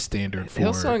sets the standard for.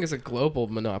 Hillsong is a global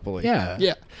monopoly. Yeah.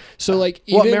 Yeah. So like,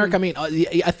 Well, even America. I mean,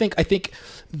 I think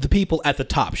the people at the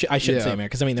top. I shouldn't say Yeah.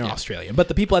 America because I mean they're Australian, but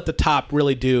the people at the top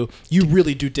really do. You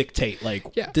really do dictate like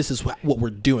Yeah. this is what we're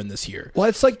doing this year. Well,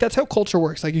 it's like that's how culture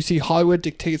works. Like you see, Hollywood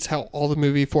dictates how all the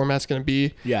movie format's going to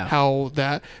be. Yeah. How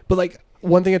that, but like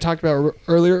one thing I talked about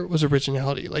earlier was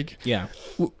originality. Like Yeah.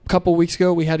 a couple weeks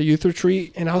ago, we had a youth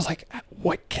retreat, and I was like,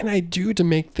 what can I do to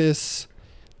make this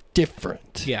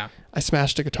different? Yeah. I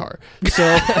smashed a guitar. So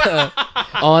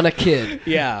On a kid.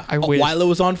 Yeah. I wish. While it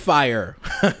was on fire.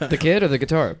 The kid or the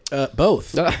guitar?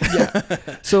 Both.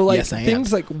 so like Yes, I am.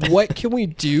 things like what can we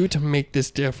do to make this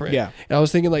different? Yeah. And I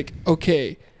was thinking like,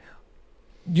 okay,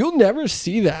 you'll never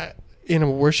see that in a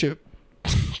worship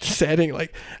setting.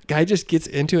 Like guy just gets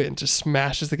into it and just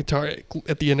smashes the guitar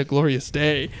at the end of Glorious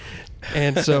Day.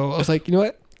 And so I was like, you know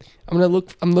what? I'm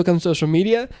look on social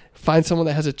media, find someone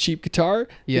that has a cheap guitar.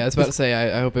 Yeah, I was about to say,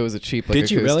 I hope it was a cheap Did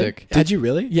you really? acoustic. Did you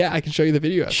really? Yeah, I can show you the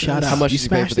video. After Shut this. up. How much You did you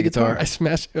pay for smashed the guitar? I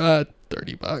smashed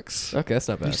 $30. Okay, that's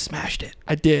not You bad. smashed it.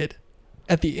 I did.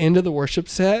 At the end of the worship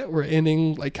set, we're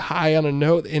ending like high on a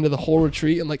note, the end of the whole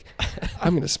retreat. I'm like, I'm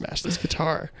going to smash this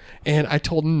guitar. And I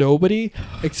told nobody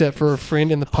except for a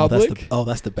friend in the public.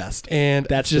 That's the best. And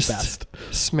That's just the best.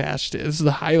 smashed it. This is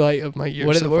the highlight of my year.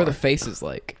 What so were far. the faces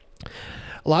like?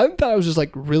 A lot of them thought I was just like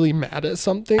really mad at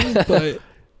something, but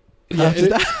yeah,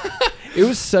 it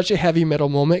was such a heavy metal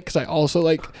moment because I also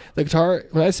like the guitar.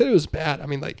 When I said it was bad, I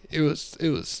mean like it was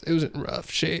in rough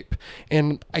shape,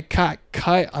 and I got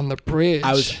cut on the bridge.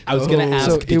 I was gonna ask,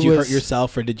 So did it you hurt was-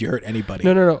 yourself or did you hurt anybody?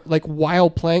 No. Like while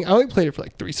playing, I only played it for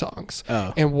like 3 songs.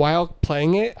 Oh. And while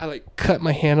playing it, I like cut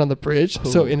my hand on the bridge,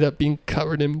 so Ooh. it ended up being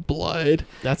covered in blood.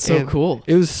 That's so And cool.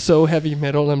 It was so heavy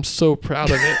metal, and I'm so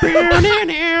proud of it.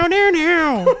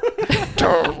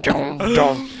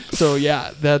 So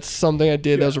yeah, that's something I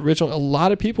did that was original. A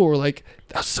lot of people were like,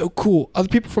 "That's so cool." Other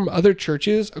people from other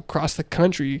churches across the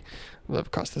country, well,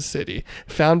 across the city,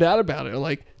 found out about it. They're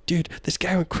like, "Dude, this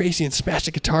guy went crazy and smashed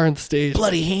a guitar on the stage."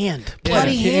 Bloody hand. Yeah.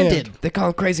 Bloody handed. They call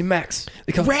him Crazy Max.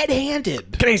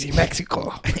 Red-handed. Crazy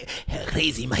Mexico.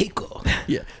 Crazy Michael.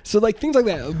 Yeah. So like things like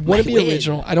that. I want to be win.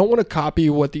 original. I don't want to copy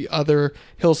what the other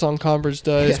Hillsong conference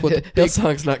does. What the big,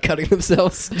 Hillsong's not cutting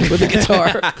themselves with a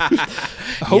guitar.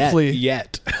 hopefully.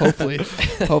 Yet.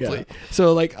 hopefully.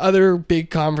 So like other big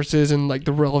conferences and like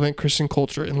the relevant Christian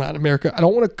culture in Latin America, I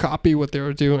don't want to copy what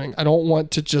they're doing. I don't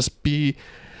want to just be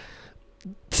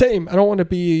same. I don't want to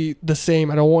be the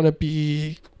same. I don't want to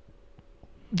be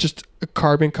just a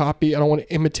carbon copy. I don't want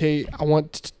to imitate. I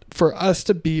want for us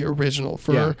to be original,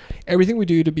 for everything we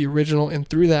do to be original, and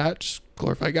through that just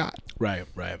glorify God. Right.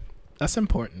 That's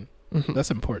important. Mhm.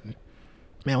 That's important.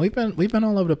 Man, we've been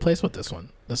all over the place with this one.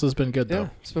 This has been good Yeah, though.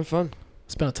 it's been fun.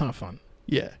 It's been a ton of fun.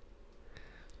 Yeah.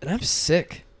 And I'm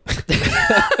sick.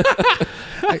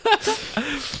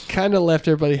 kind of left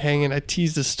everybody hanging. I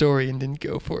teased the story and didn't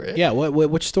go for it. Yeah,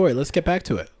 which story? Let's get back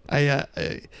to it.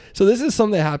 So this is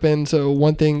something that happened. So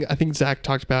one thing I think Zach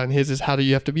talked about in his is how do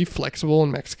you have to be flexible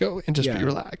in Mexico and just be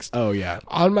relaxed. Oh, yeah.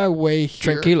 On my way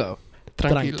here. Tranquilo.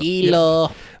 Tranquilo.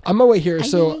 Yeah. On my way here,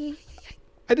 so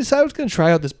I decided I was going to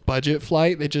try out this budget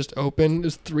flight. They just opened. It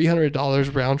was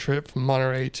 $300 round trip from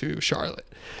Monterey to Charlotte.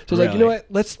 So I was like, you know what?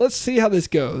 Let's see how this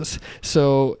goes.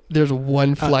 So there's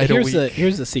one flight a week.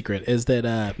 Here's the secret: is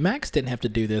that Max didn't have to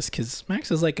do this because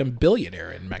Max is like a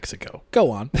billionaire in Mexico.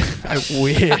 Go on. I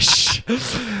wish.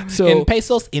 So in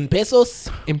pesos.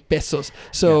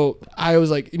 So I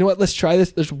was like, you know what? Let's try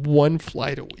this. There's one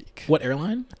flight a week. What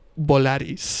airline?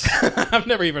 Volaris. I've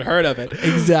never even heard of it.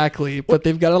 Exactly. But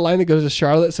they've got a line that goes to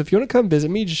Charlotte. So if you want to come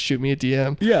visit me, just shoot me a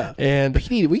DM. Yeah. And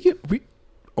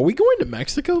are we going to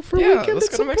Mexico for a weekend? Let's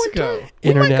go to Mexico.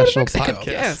 International podcast.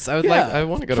 Yes, I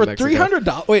want to go to Mexico. For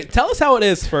 $300. Wait, tell us how it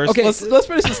is first. Okay. Let's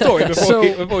finish the story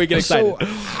before we get excited. So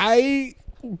I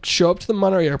show up to the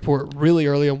Monterey airport really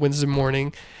early on Wednesday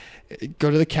morning,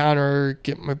 go to the counter,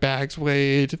 get my bags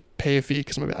weighed, pay a fee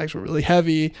because my bags were really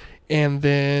heavy, and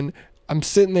then I'm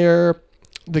sitting there.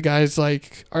 The guy's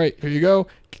like, all right, here you go.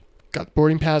 Got the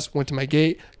boarding pass, went to my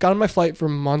gate, got on my flight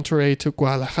from Monterey to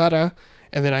Guadalajara,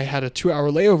 and then I had a 2-hour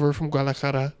layover from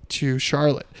Guadalajara to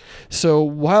Charlotte. So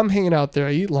while I'm hanging out there,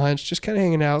 I eat lunch, just kind of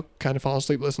hanging out, kind of fall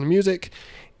asleep, listen to music.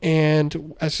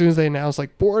 And as soon as they announce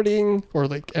like boarding or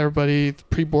like everybody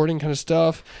pre-boarding kind of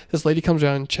stuff, this lady comes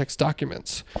around and checks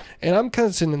documents. And I'm kind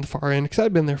of sitting in the far end because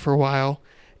I've been there for a while.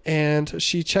 And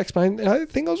she checks mine. And I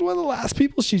think I was one of the last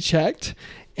people she checked.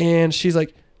 And she's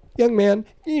like, young man,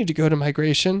 you need to go to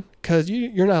migration because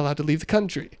you're not allowed to leave the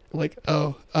country. I'm like,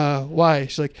 why?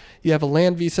 She's like, you have a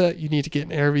land visa. You need to get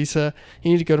an air visa.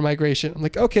 You need to go to migration. I'm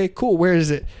like, okay, cool. Where is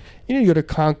it? You need to go to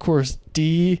Concourse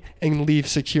D and leave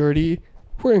security.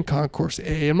 We're in Concourse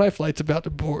A and my flight's about to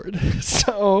board.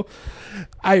 So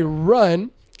I run,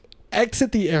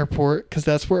 exit the airport because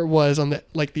that's where it was on the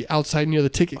outside near the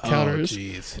ticket counters. Oh,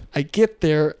 jeez. I get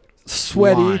there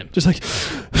sweaty, just like,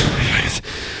 if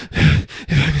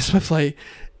I miss my flight,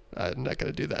 I'm not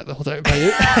going to do that the whole time.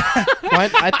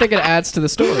 I think it adds to the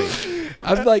story.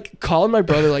 I'm like calling my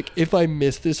brother, like, if I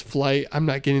miss this flight, I'm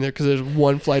not getting there because there's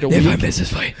one flight a week. If I miss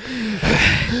this flight.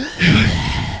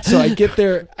 So I get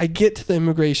there, I get to the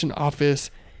immigration office,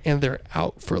 and they're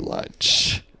out for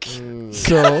lunch.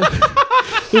 So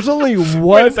there's only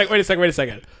one. Wait a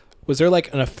second. Was there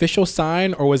like an official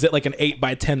sign, or was it like an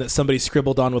 8x10 that somebody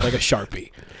scribbled on with like a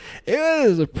Sharpie?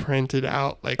 It was printed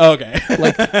out okay,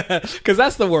 because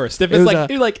that's the worst. If it's like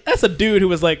you're like that's a dude who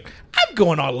was like, I'm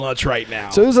going on lunch right now.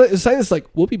 So it was a sign that's like,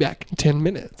 we'll be back in 10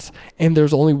 minutes, and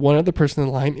there's only one other person in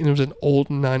line, and it was an old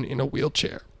nun in a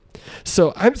wheelchair.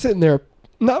 So I'm sitting there,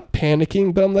 not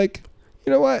panicking, but I'm like,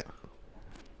 you know what?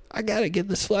 I gotta get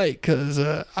this flight because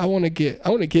I want to get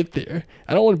there.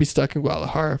 I don't want to be stuck in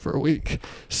Guadalajara for a week.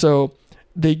 So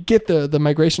they get the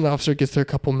migration officer gets there a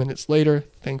couple minutes later,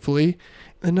 thankfully.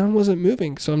 The nun wasn't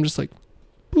moving, so I'm just like,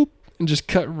 boop, and just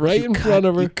cut right in front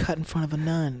of her. You cut in front of a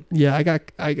nun. Yeah, I got,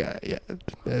 yeah.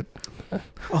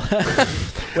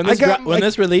 When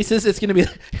this releases, it's gonna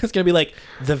be like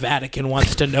the Vatican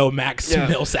wants to know Max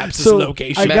Millsap's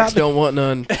location. Max don't want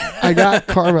none. I got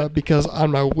karma because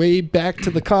on my way back to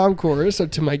the concourse or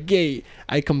to my gate,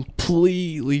 I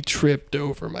completely tripped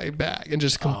over my bag and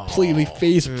just completely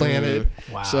face planted.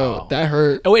 Wow. So that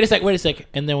hurt. Oh, wait a sec.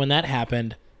 And then when that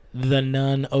happened, the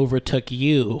nun overtook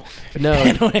you. No.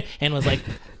 and was like,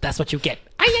 that's what you get.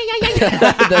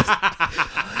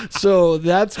 So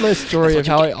that's my story of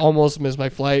how I almost missed my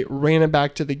flight. Ran it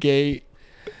back to the gate,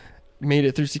 made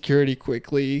it through security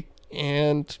quickly,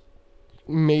 and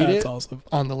made it awesome.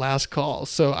 On the last call.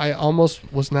 So I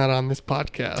almost was not on this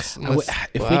podcast.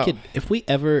 If we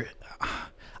ever,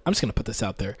 I'm just gonna put this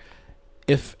out there.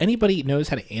 If anybody knows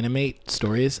how to animate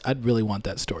stories, I'd really want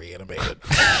that story animated.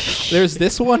 There's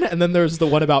this one, and then there's the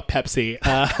one about Pepsi.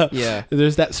 Yeah.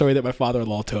 There's that story that my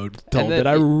father-in-law told that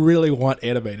I really want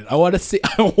animated. I want to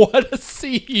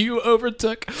see you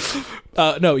overtook.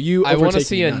 You. I want to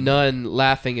see a nun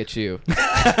laughing at you.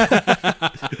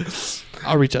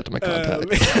 I'll reach out to my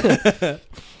contacts.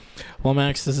 Well,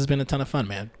 Max, this has been a ton of fun,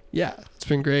 man. Yeah, it's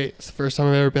been great. It's the first time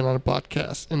I've ever been on a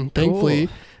podcast, and thankfully,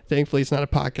 it's not a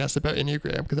podcast about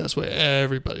Enneagram because that's what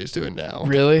everybody's doing now.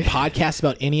 Really? Podcast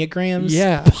about Enneagrams?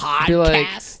 Yeah.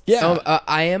 Podcast? Yeah.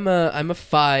 I'm a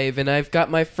 5, and I've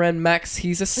got my friend Max.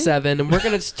 He's a 7, and we're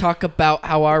gonna just talk about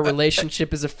how our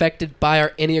relationship is affected by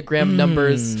our Enneagram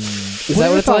numbers. Is that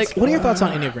what it's like? What are your thoughts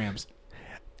on Enneagrams?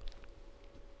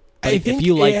 If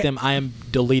you like them, I am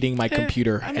deleting my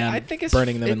computer and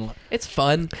burning them. It's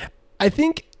fun. I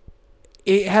think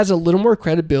it has a little more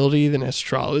credibility than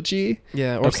astrology,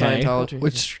 Yeah, or Okay. Scientology.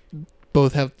 which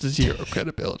both have zero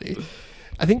credibility.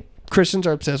 I think Christians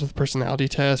are obsessed with personality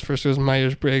tests. First it was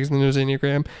Myers-Briggs, and then it was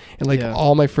Enneagram. And like Yeah.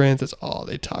 all my friends, that's all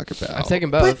they talk about. I've taken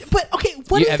both. But okay,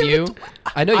 what You- is have there you? to-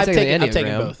 I know you've taken the Enneagram. I've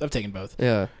taken both. I've taken both.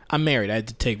 Yeah. I'm married. I had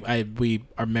to take. We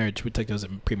are married. We took those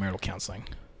in premarital counseling.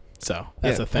 So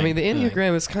that's Yeah. a thing. I mean, the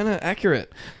Enneagram is kind of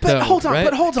accurate. But though, hold on. right?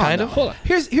 But hold on. Kind though. of. Hold on.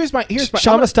 Here's my.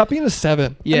 Shama, stop being a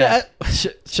 7. Yeah. I'm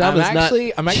Shama's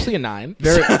actually. I'm actually a 9.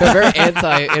 very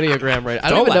anti Enneagram, right?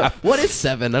 I don't Don't even laugh. know what is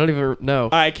 7. I don't even know.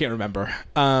 I can't remember.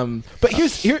 But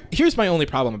here's my only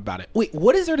problem about it. Wait,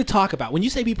 what is there to talk about? When you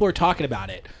say people are talking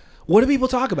about it, what do people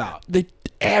talk about?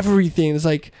 Everything is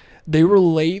like they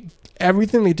relate.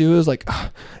 Everything they do is like,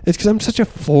 it's because I'm such a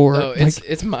 4. Oh,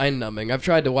 it's mind numbing. I've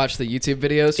tried to watch the YouTube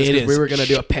videos just It because we is. were going to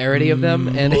do a parody of them,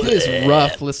 and it is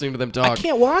rough listening to them I talk.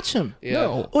 can't watch them. Yeah.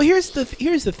 No. Well, here's the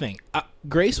thing.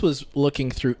 Grace was looking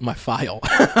through my file.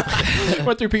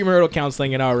 Went through premarital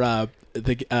counseling, and our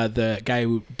the guy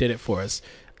who did it for us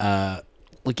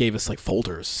gave us like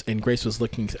folders, and Grace was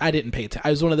looking. I didn't pay attention. I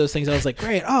was one of those things. I was like,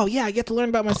 great. Oh yeah, I get to learn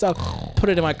about myself. Put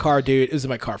it in my car, dude. It was in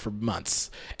my car for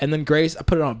months. And then Grace, I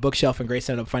put it on a bookshelf, and Grace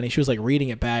ended up finding. She was like reading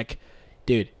it back,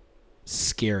 dude.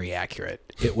 Scary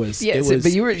accurate. It was. Yeah, it so- was.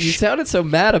 but you sounded so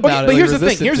mad about it. But like, here's the thing.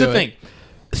 resistant Here's to the it. thing.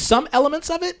 Some elements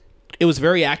of it, it was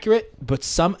very accurate, but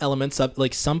some elements of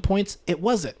like some points, it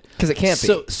wasn't. 'Cause it can't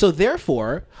be. So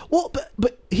therefore, well,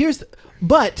 but here's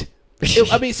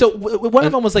I mean, so one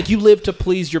of them was like, you live to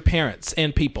please your parents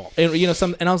and people, and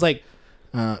and I was like,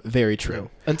 very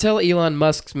true. Until Elon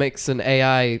Musk makes an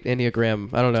AI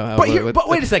Enneagram, I don't know how. But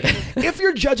wait a second. If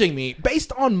you're judging me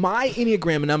based on my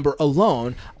Enneagram number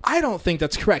alone, I don't think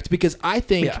that's correct, because I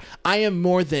think Yeah. I am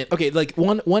more than like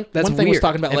one That's thing weird. was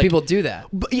talking about and like people do that.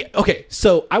 But yeah, okay.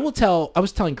 So I was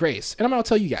telling Grace, and I'm gonna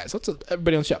tell you guys,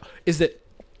 everybody on the show, is that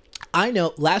I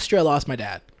know last year I lost my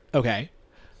dad. Okay,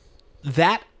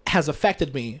 that has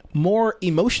affected me more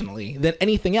emotionally than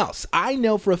anything else. I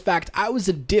know for a fact I was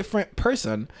a different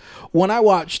person when I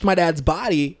watched my dad's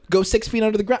body go 6 feet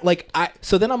under the ground.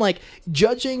 So then I'm like,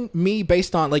 judging me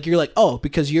based on like, you're like, oh,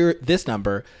 because you're this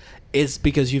number is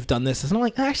because you've done this. And I'm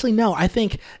like, actually, no, I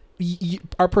think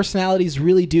our personalities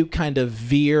really do kind of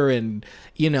veer, and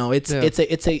it's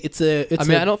I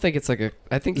mean, I don't think it's like a.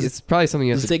 I think it's probably something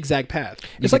you a have to. zigzag path.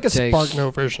 It's like a could take-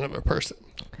 Sparkno version of a person.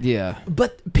 Yeah.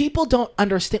 But people don't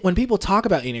understand when people talk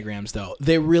about Enneagrams, though.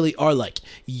 They really are like,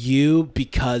 you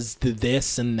because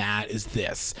this and that is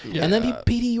this. Yeah. And then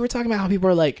PD, you were talking about how people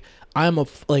are like, I'm a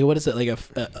what is it like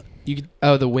you?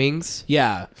 Oh, the wings.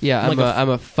 Yeah, Yeah, like I'm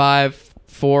a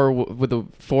 5'4" with a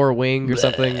 4 wing or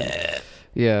something.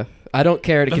 Yeah, I don't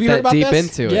care to Have get you heard that about deep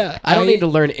this? into it. Yeah, I don't I- need to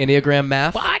learn Enneagram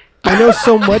math. What? I know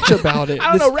so much about it. I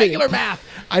don't This know thing- regular math.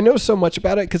 I know so much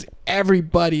about it because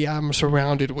everybody I'm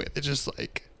surrounded with is just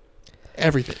like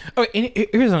everything. Okay, and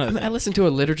here's another I thing. listened to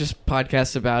a liturgist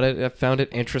podcast about it. I found it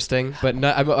interesting, but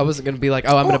I wasn't going to be like,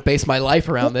 oh, I'm going to base my life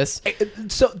around this.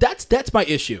 So that's my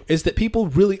issue, is that people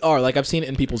really are like, I've seen it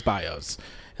in people's bios.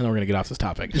 And then we're gonna get off this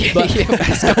topic. But, Yeah,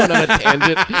 just going on a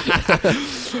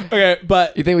tangent. okay,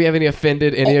 but You think we have any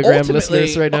offended Enneagram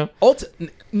listeners right now?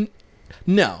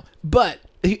 No, but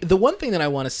the one thing that I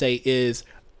want to say is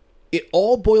it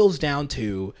all boils down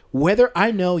to whether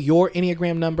I know your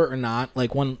Enneagram number or not.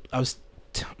 Like I was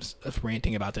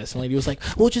ranting about this, and a lady was like,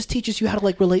 well, it just teaches you how to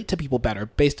like relate to people better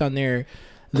based on their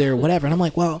whatever. And I'm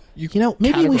like, well,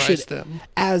 maybe we should, categorize them.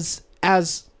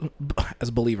 as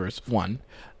believers,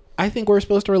 I think we're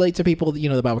supposed to relate to people.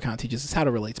 The Bible kind of teaches us how to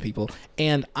relate to people,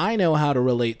 and I know how to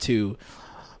relate to,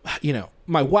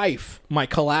 my wife, my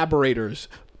collaborators,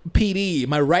 PD,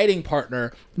 my writing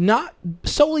partner, not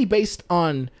solely based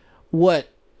on what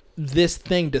this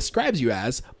thing describes you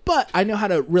as, but I know how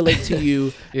to relate to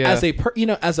you Yeah. as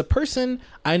as a person.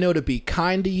 I know to be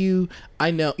kind to you.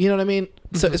 I know, you know what I mean?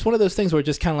 So it's one of those things where it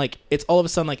just kind of like, it's all of a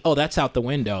sudden like, oh, that's out the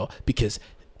window because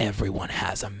everyone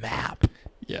has a map.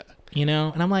 Yeah. And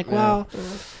I'm like, well,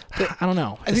 I don't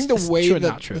know. I think the It's way true and that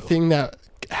not true. the thing that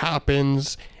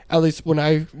happens, at least when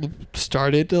I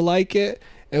started to like it,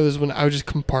 it was when I would just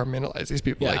compartmentalize these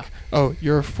people. Yeah. Like, oh,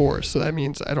 you're a 4, so that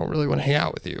means I don't really want to hang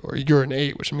out with you. Or you're an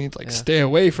 8, which means like Yeah. stay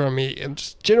away from me. And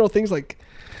just general things like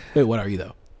Wait, what are you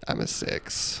though? I'm a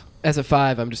 6. As a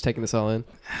 5, I'm just taking this all in.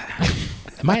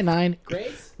 Am I a 9?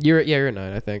 Grace? You're a 9,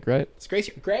 I think, right? Is Grace?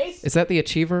 Grace? Is that the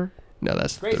achiever? No,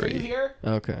 that's Grace, are you 3. here?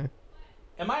 Okay.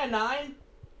 Am I a 9?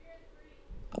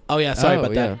 Oh yeah, sorry Oh,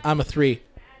 about yeah. that. I'm a 3.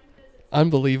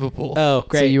 Unbelievable. Oh,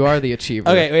 great. So you are the achiever.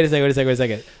 Okay, wait a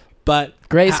second. But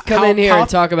Grace, come in here and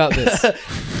talk about this.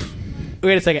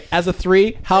 Wait a second. As a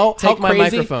 3, how Take my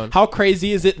crazy? microphone. How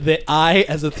crazy is it that I,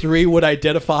 as a 3, would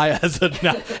identify as a?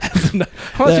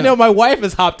 How much you know? My wife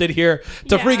has hopped in here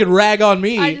to Yeah. freaking rag on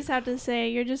me. I just have to say,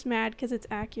 you're just mad because it's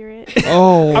accurate.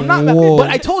 Oh, I'm not mad, whoa. but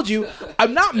I told you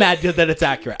I'm not mad that it's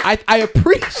accurate. I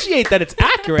appreciate that it's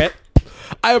accurate.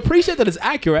 I appreciate that it's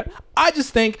accurate. I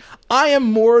just think I am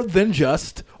more than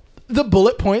just the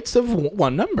bullet points of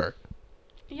one number.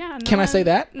 Yeah. Can I say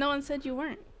that? No one said you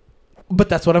weren't. But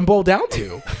that's what I'm boiled down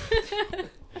to.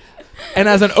 And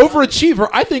as an overachiever,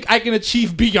 I think I can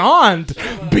achieve beyond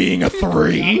being a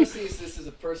 3. This is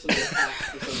a personal attack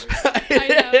for some reason.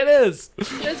 It is.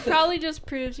 This probably just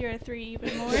proves you're a 3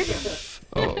 even more.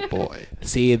 Oh boy.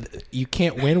 See, you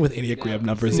can't win with Enneagram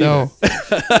numbers No.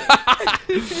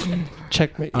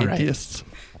 Checkmate, All right. atheists.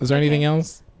 Is there anything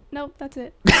else? Nope, that's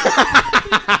it.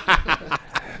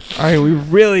 All right, we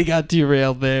really got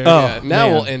derailed there. Oh, Yeah, now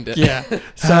man. we'll end it. Yeah.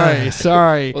 Sorry. Let's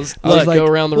I was just like, go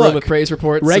around the room look, with praise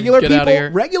reports. Regular and get out of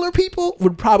here. people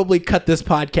would probably cut this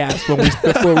podcast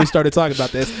before we started talking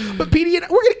about this. But PD and I,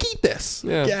 we're gonna keep this.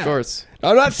 Yeah, Yeah. of course.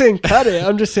 I'm not saying cut it.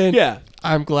 I'm just saying Yeah.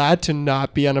 I'm glad to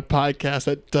not be on a podcast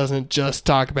that doesn't just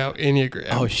talk about Enneagram.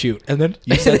 Oh shoot! And then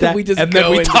you said that, we just and go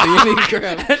then we into talked. the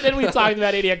Enneagram. And then we talked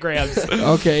about Enneagrams.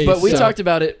 Okay. But we so- talked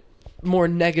about it more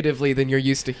negatively than you're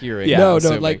used to hearing. Yeah, no, I'm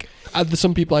assuming. like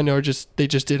some people I know are they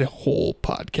just did a whole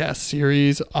podcast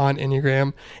series on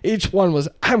Enneagram. Each one was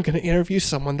I'm going to interview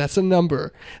someone that's a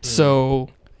number. So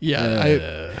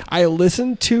yeah, I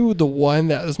listened to the one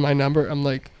that was my number. I'm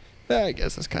like, I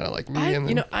guess it's kind of like me. and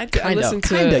then, I Kinda, listened to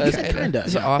kinda, a- you said kinda,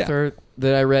 this yeah. author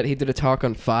that I read. He did a talk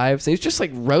on 5s. And he's just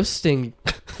like roasting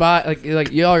 5.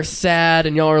 Like y'all are sad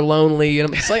and y'all are lonely, and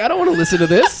I'm just like, I don't want to listen to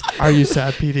this. are you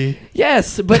sad, PD?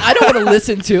 Yes, but I don't want to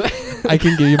listen to it. I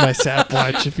can give you my sad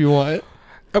watch if you want.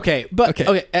 Okay, but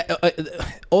Okay.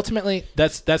 ultimately,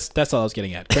 that's all I was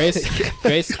getting at. Grace,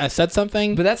 I said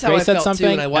something. But that's how Grace I said felt something, too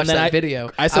when I watched and then that video.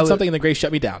 I said was- something, and then Grace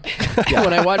shut me down.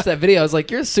 When I watched that video, I was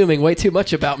like, "You're assuming way too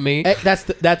much about me." That's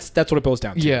what it boils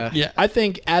down to. Yeah. Yeah. I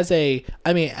think as an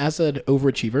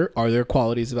overachiever, are there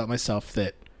qualities about myself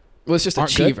that Well, it's just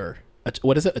aren't good? achiever.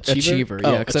 What is it? Achiever.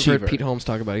 Oh, Yeah, because I've heard achiever. Pete Holmes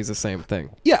talk about. He's the same thing.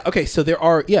 Yeah. Okay. So there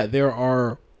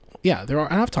are. And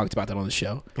I've talked about that on the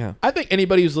show. Yeah. I think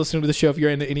anybody who's listening to the show, if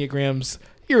you're into Enneagrams,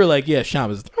 you're like, yeah,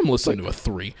 I'm listening to a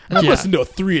 3. And I'm Yeah. listening to a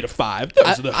 3 out of 5.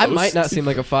 Those are the I might hosts. not seem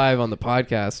like a 5 on the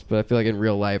podcast, but I feel like in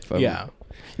real life, Yeah.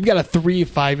 You've got a 3,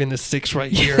 5, and a 6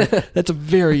 right here. That's a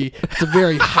very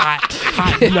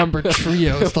hot number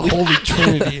trio. It's the Holy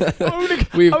Trinity.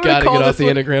 we've I'm gonna got to call get off this the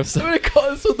one- Enneagram I'm stuff going to call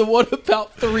this one the one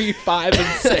about 3, 5,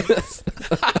 and 6.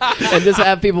 and just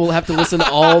have people have to listen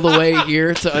all the way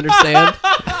here to understand.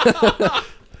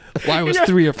 Why was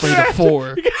 3 afraid of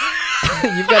 4?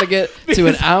 You've got to get to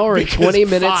an hour and 20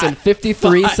 minutes and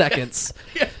 53 seconds.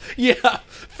 Yeah,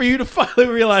 for you to finally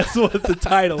realize what the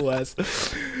title was.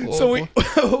 So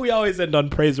we always end on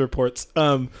praise reports.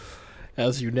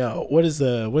 As you know, what is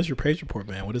your praise report,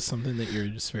 man? What is something that you're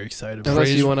just very excited about? Unless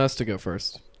Praise- you want us to go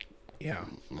first. Yeah,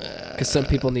 Because some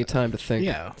people need time to think.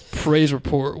 yeah. Praise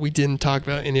report. We didn't talk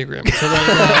about Enneagram. So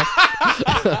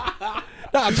right now.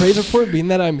 No, praise report being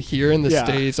that I'm here in the Yeah.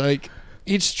 States, like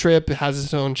each trip has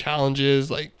its own challenges,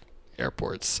 like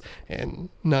airports and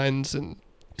nuns and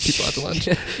people at the lunch.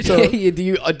 So do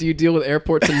you deal with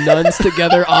airports and nuns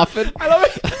together often? I love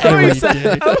it. Every you said,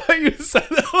 day. I love how you said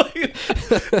that.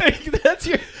 Like, that's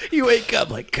you wake up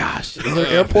like, gosh, another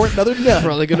airport, another nun.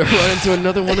 Probably gonna run into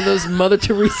another one of those Mother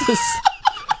Teresa's.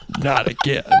 not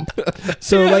again.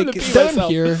 So Yeah, like to be that I'm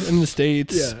myself. here in the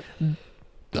States, Yeah.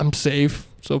 I'm safe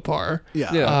so far.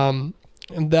 Yeah. Yeah.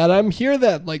 And that I'm here,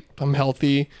 that like I'm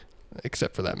healthy,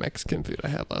 except for that Mexican food I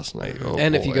had last night. Oh,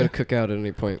 And if you boy. go to cook out at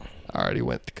any point. I already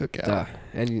went to cook out.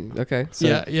 Okay. So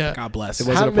Yeah. God bless. It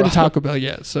I wasn't haven't a been to problem. Taco Bell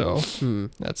yet, so Hmm.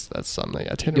 that's something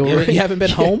I tend You'll- to. You haven't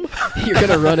been home? You're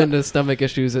gonna run into stomach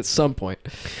issues at some point.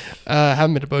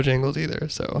 Haven't been to Bojangles either,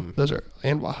 so those are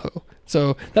and Wahoo.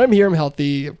 So that I'm here, I'm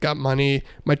healthy, I've got money.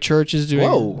 My church is doing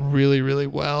Whoa. really, really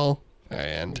well,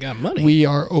 and You got money. we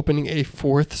are opening a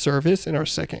 4th service in our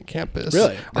second campus.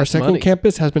 Really? Our That's second money.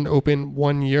 campus has been open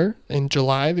 1 year in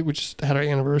July. We just had our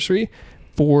anniversary.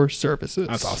 4 services.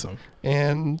 That's awesome.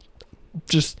 And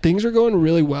just things are going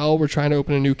really well. We're trying to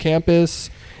open a new campus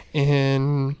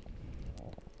in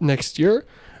next year.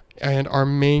 And our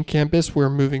main campus, we're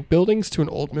moving buildings to an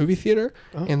old movie theater.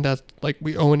 Oh. And that's like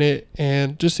we own it.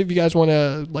 And just if you guys want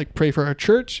to like pray for our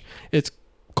church, it's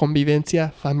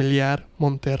Convivencia Familiar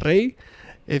Monterrey.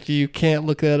 If you can't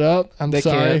look that up, I'm They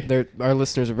sorry. can't. Our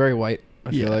listeners are very white.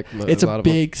 I Yeah. feel like It's lot a of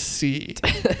them. big C.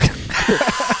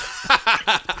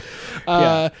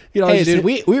 You know, Hey, just- dude,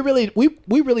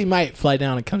 we really might fly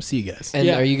down and come see you guys. And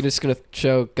Yeah. are you just gonna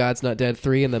show God's Not Dead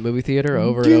 3 in the movie theater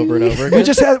over and over and over again? we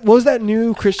just had, what was that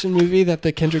new Christian movie that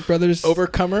the Kendrick brothers?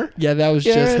 Overcomer. Yeah, that was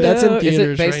Yeah, just that's in no. theaters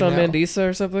Is it based right on now. Mandisa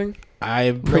or something?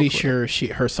 I'm pretty clue.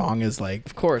 sure her song is like,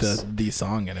 of course. the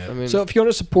song in it. I mean, So if you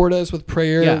want to support us with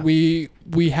prayer, Yeah. we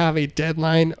have a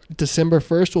deadline. December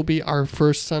 1st will be our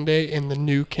first Sunday in the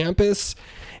new campus,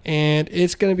 and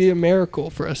it's going to be a miracle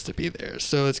for us to be there.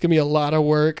 So it's going to be a lot of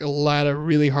work, a lot of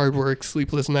really hard work,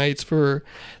 sleepless nights for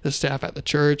the staff at the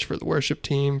church, for the worship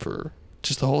team, for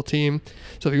just the whole team.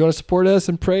 So if you want to support us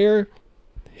in prayer,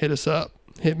 hit us up.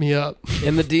 Hit me up.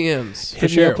 in the DMs. For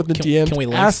Hit me up with the DMs. Can we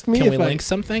link, Ask me can if we I- link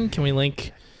something? Can we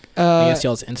link? I guess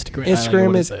y'all's Instagram. Instagram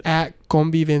what is it? at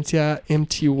Convivencia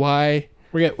MTY.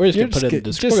 We're just You're gonna put it in the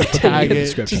just description. tag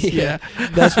it. Just- yeah,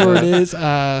 that's where it is.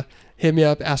 Hit me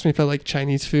up. Ask me if I like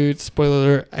Chinese food. Spoiler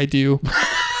alert, I do.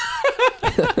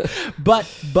 But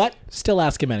still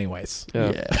ask him anyways.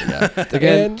 Yeah. Yeah.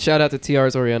 Again, And shout out to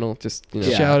TR's Oriental. Just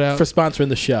Shout out. for sponsoring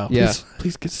the show. Yeah.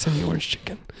 please get send me orange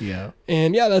chicken. Yeah.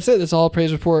 And yeah, that's it. That's all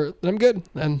praise report. I'm good.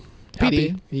 I'm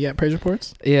happy. PD, you got praise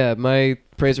reports? Yeah, my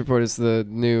praise report is the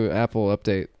new Apple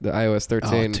update, the iOS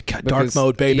 13. Oh, dark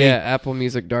mode, baby. Yeah, Apple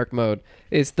Music dark mode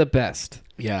is the best.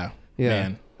 Yeah. Yeah.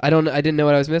 Man, I didn't know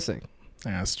what I was missing.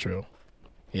 that's true.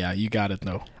 Yeah, you got it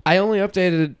though. I only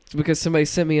updated it because somebody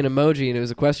sent me an emoji and it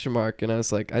was a question mark, and I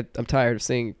was like, I'm tired of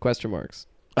seeing question marks.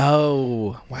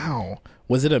 Oh wow,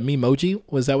 was it a Memoji?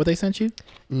 Was that what they sent you?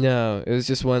 No, it was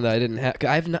just one that I didn't have.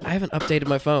 I haven't updated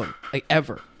my phone like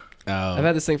ever. Oh, I've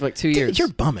had this thing for like 2 Dude, years. you're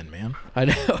bumming, man. I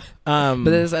know,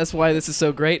 but that's why this is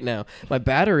so great now. My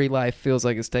battery life feels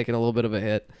like it's taking a little bit of a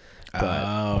hit. But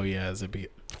Oh yeah, is it be?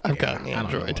 I've got an I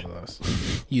don't know Android. one of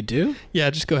those. You do? Yeah,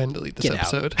 just go ahead and delete this Get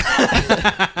out.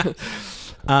 episode.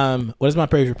 What is my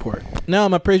praise report? No,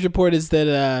 my praise report is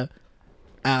that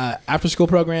after school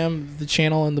program, the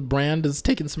channel and the brand is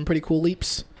taking some pretty cool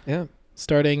leaps. yeah,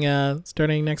 Starting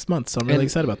next month, so I'm really And-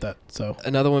 excited about that. So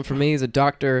another one for me is a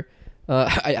doctor.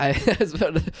 I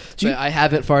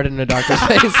haven't farted in a doctor's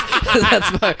face.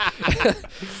 That's my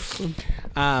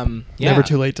yeah. Never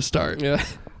too late to start. yeah.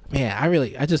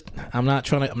 I'm not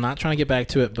trying to get back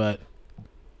to it, but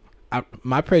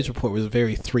my praise report was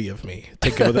very three of me to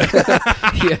go there.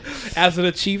 Yeah. As an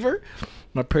achiever,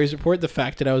 my praise report, the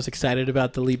fact that I was excited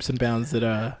about the leaps and bounds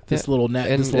that this Yeah. little And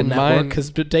network mine- has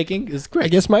been taking is great. I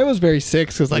guess mine was very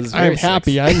 6 because like was very I'm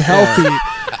happy, 6. I'm healthy,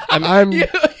 I'm you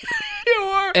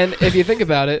are. And if you think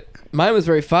about it, mine was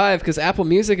very 5 because Apple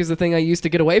Music is the thing I used to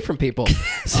get away from people.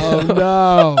 oh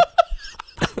no.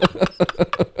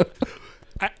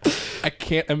 I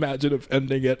can't imagine of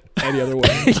ending it any other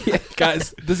way.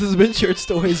 Guys, this has been Church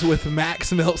Stories with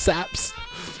Max Millsaps.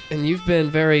 And you've been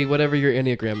very whatever your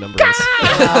Enneagram number is.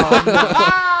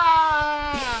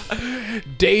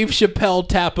 Dave Chappelle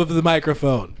tap of the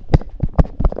microphone.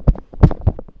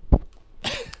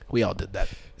 We all did that.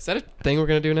 Is that a thing we're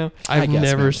gonna do now? I've guess,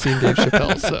 never man. seen Dave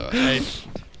Chappelle, so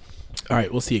All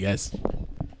right, we'll see you guys.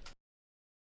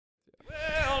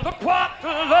 Look what the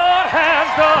Lord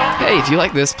has done. Hey, if you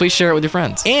like this, please share it with your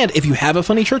friends. And if you have a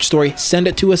funny church story, send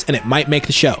it to us and it might make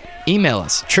the show. Email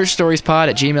us,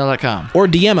 churchstoriespod@gmail.com, Or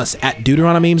DM us at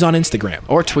Deuteronomemes on Instagram.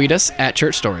 or tweet us at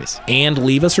Church Stories. And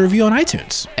leave us a review on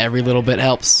iTunes. Every little bit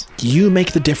helps. You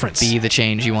make the difference. Be the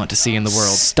change you want to see in the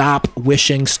world. Stop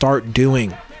wishing, start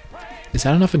doing. Is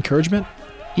that enough encouragement?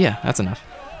 Yeah, that's enough.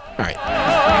 All right.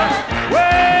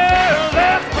 Well,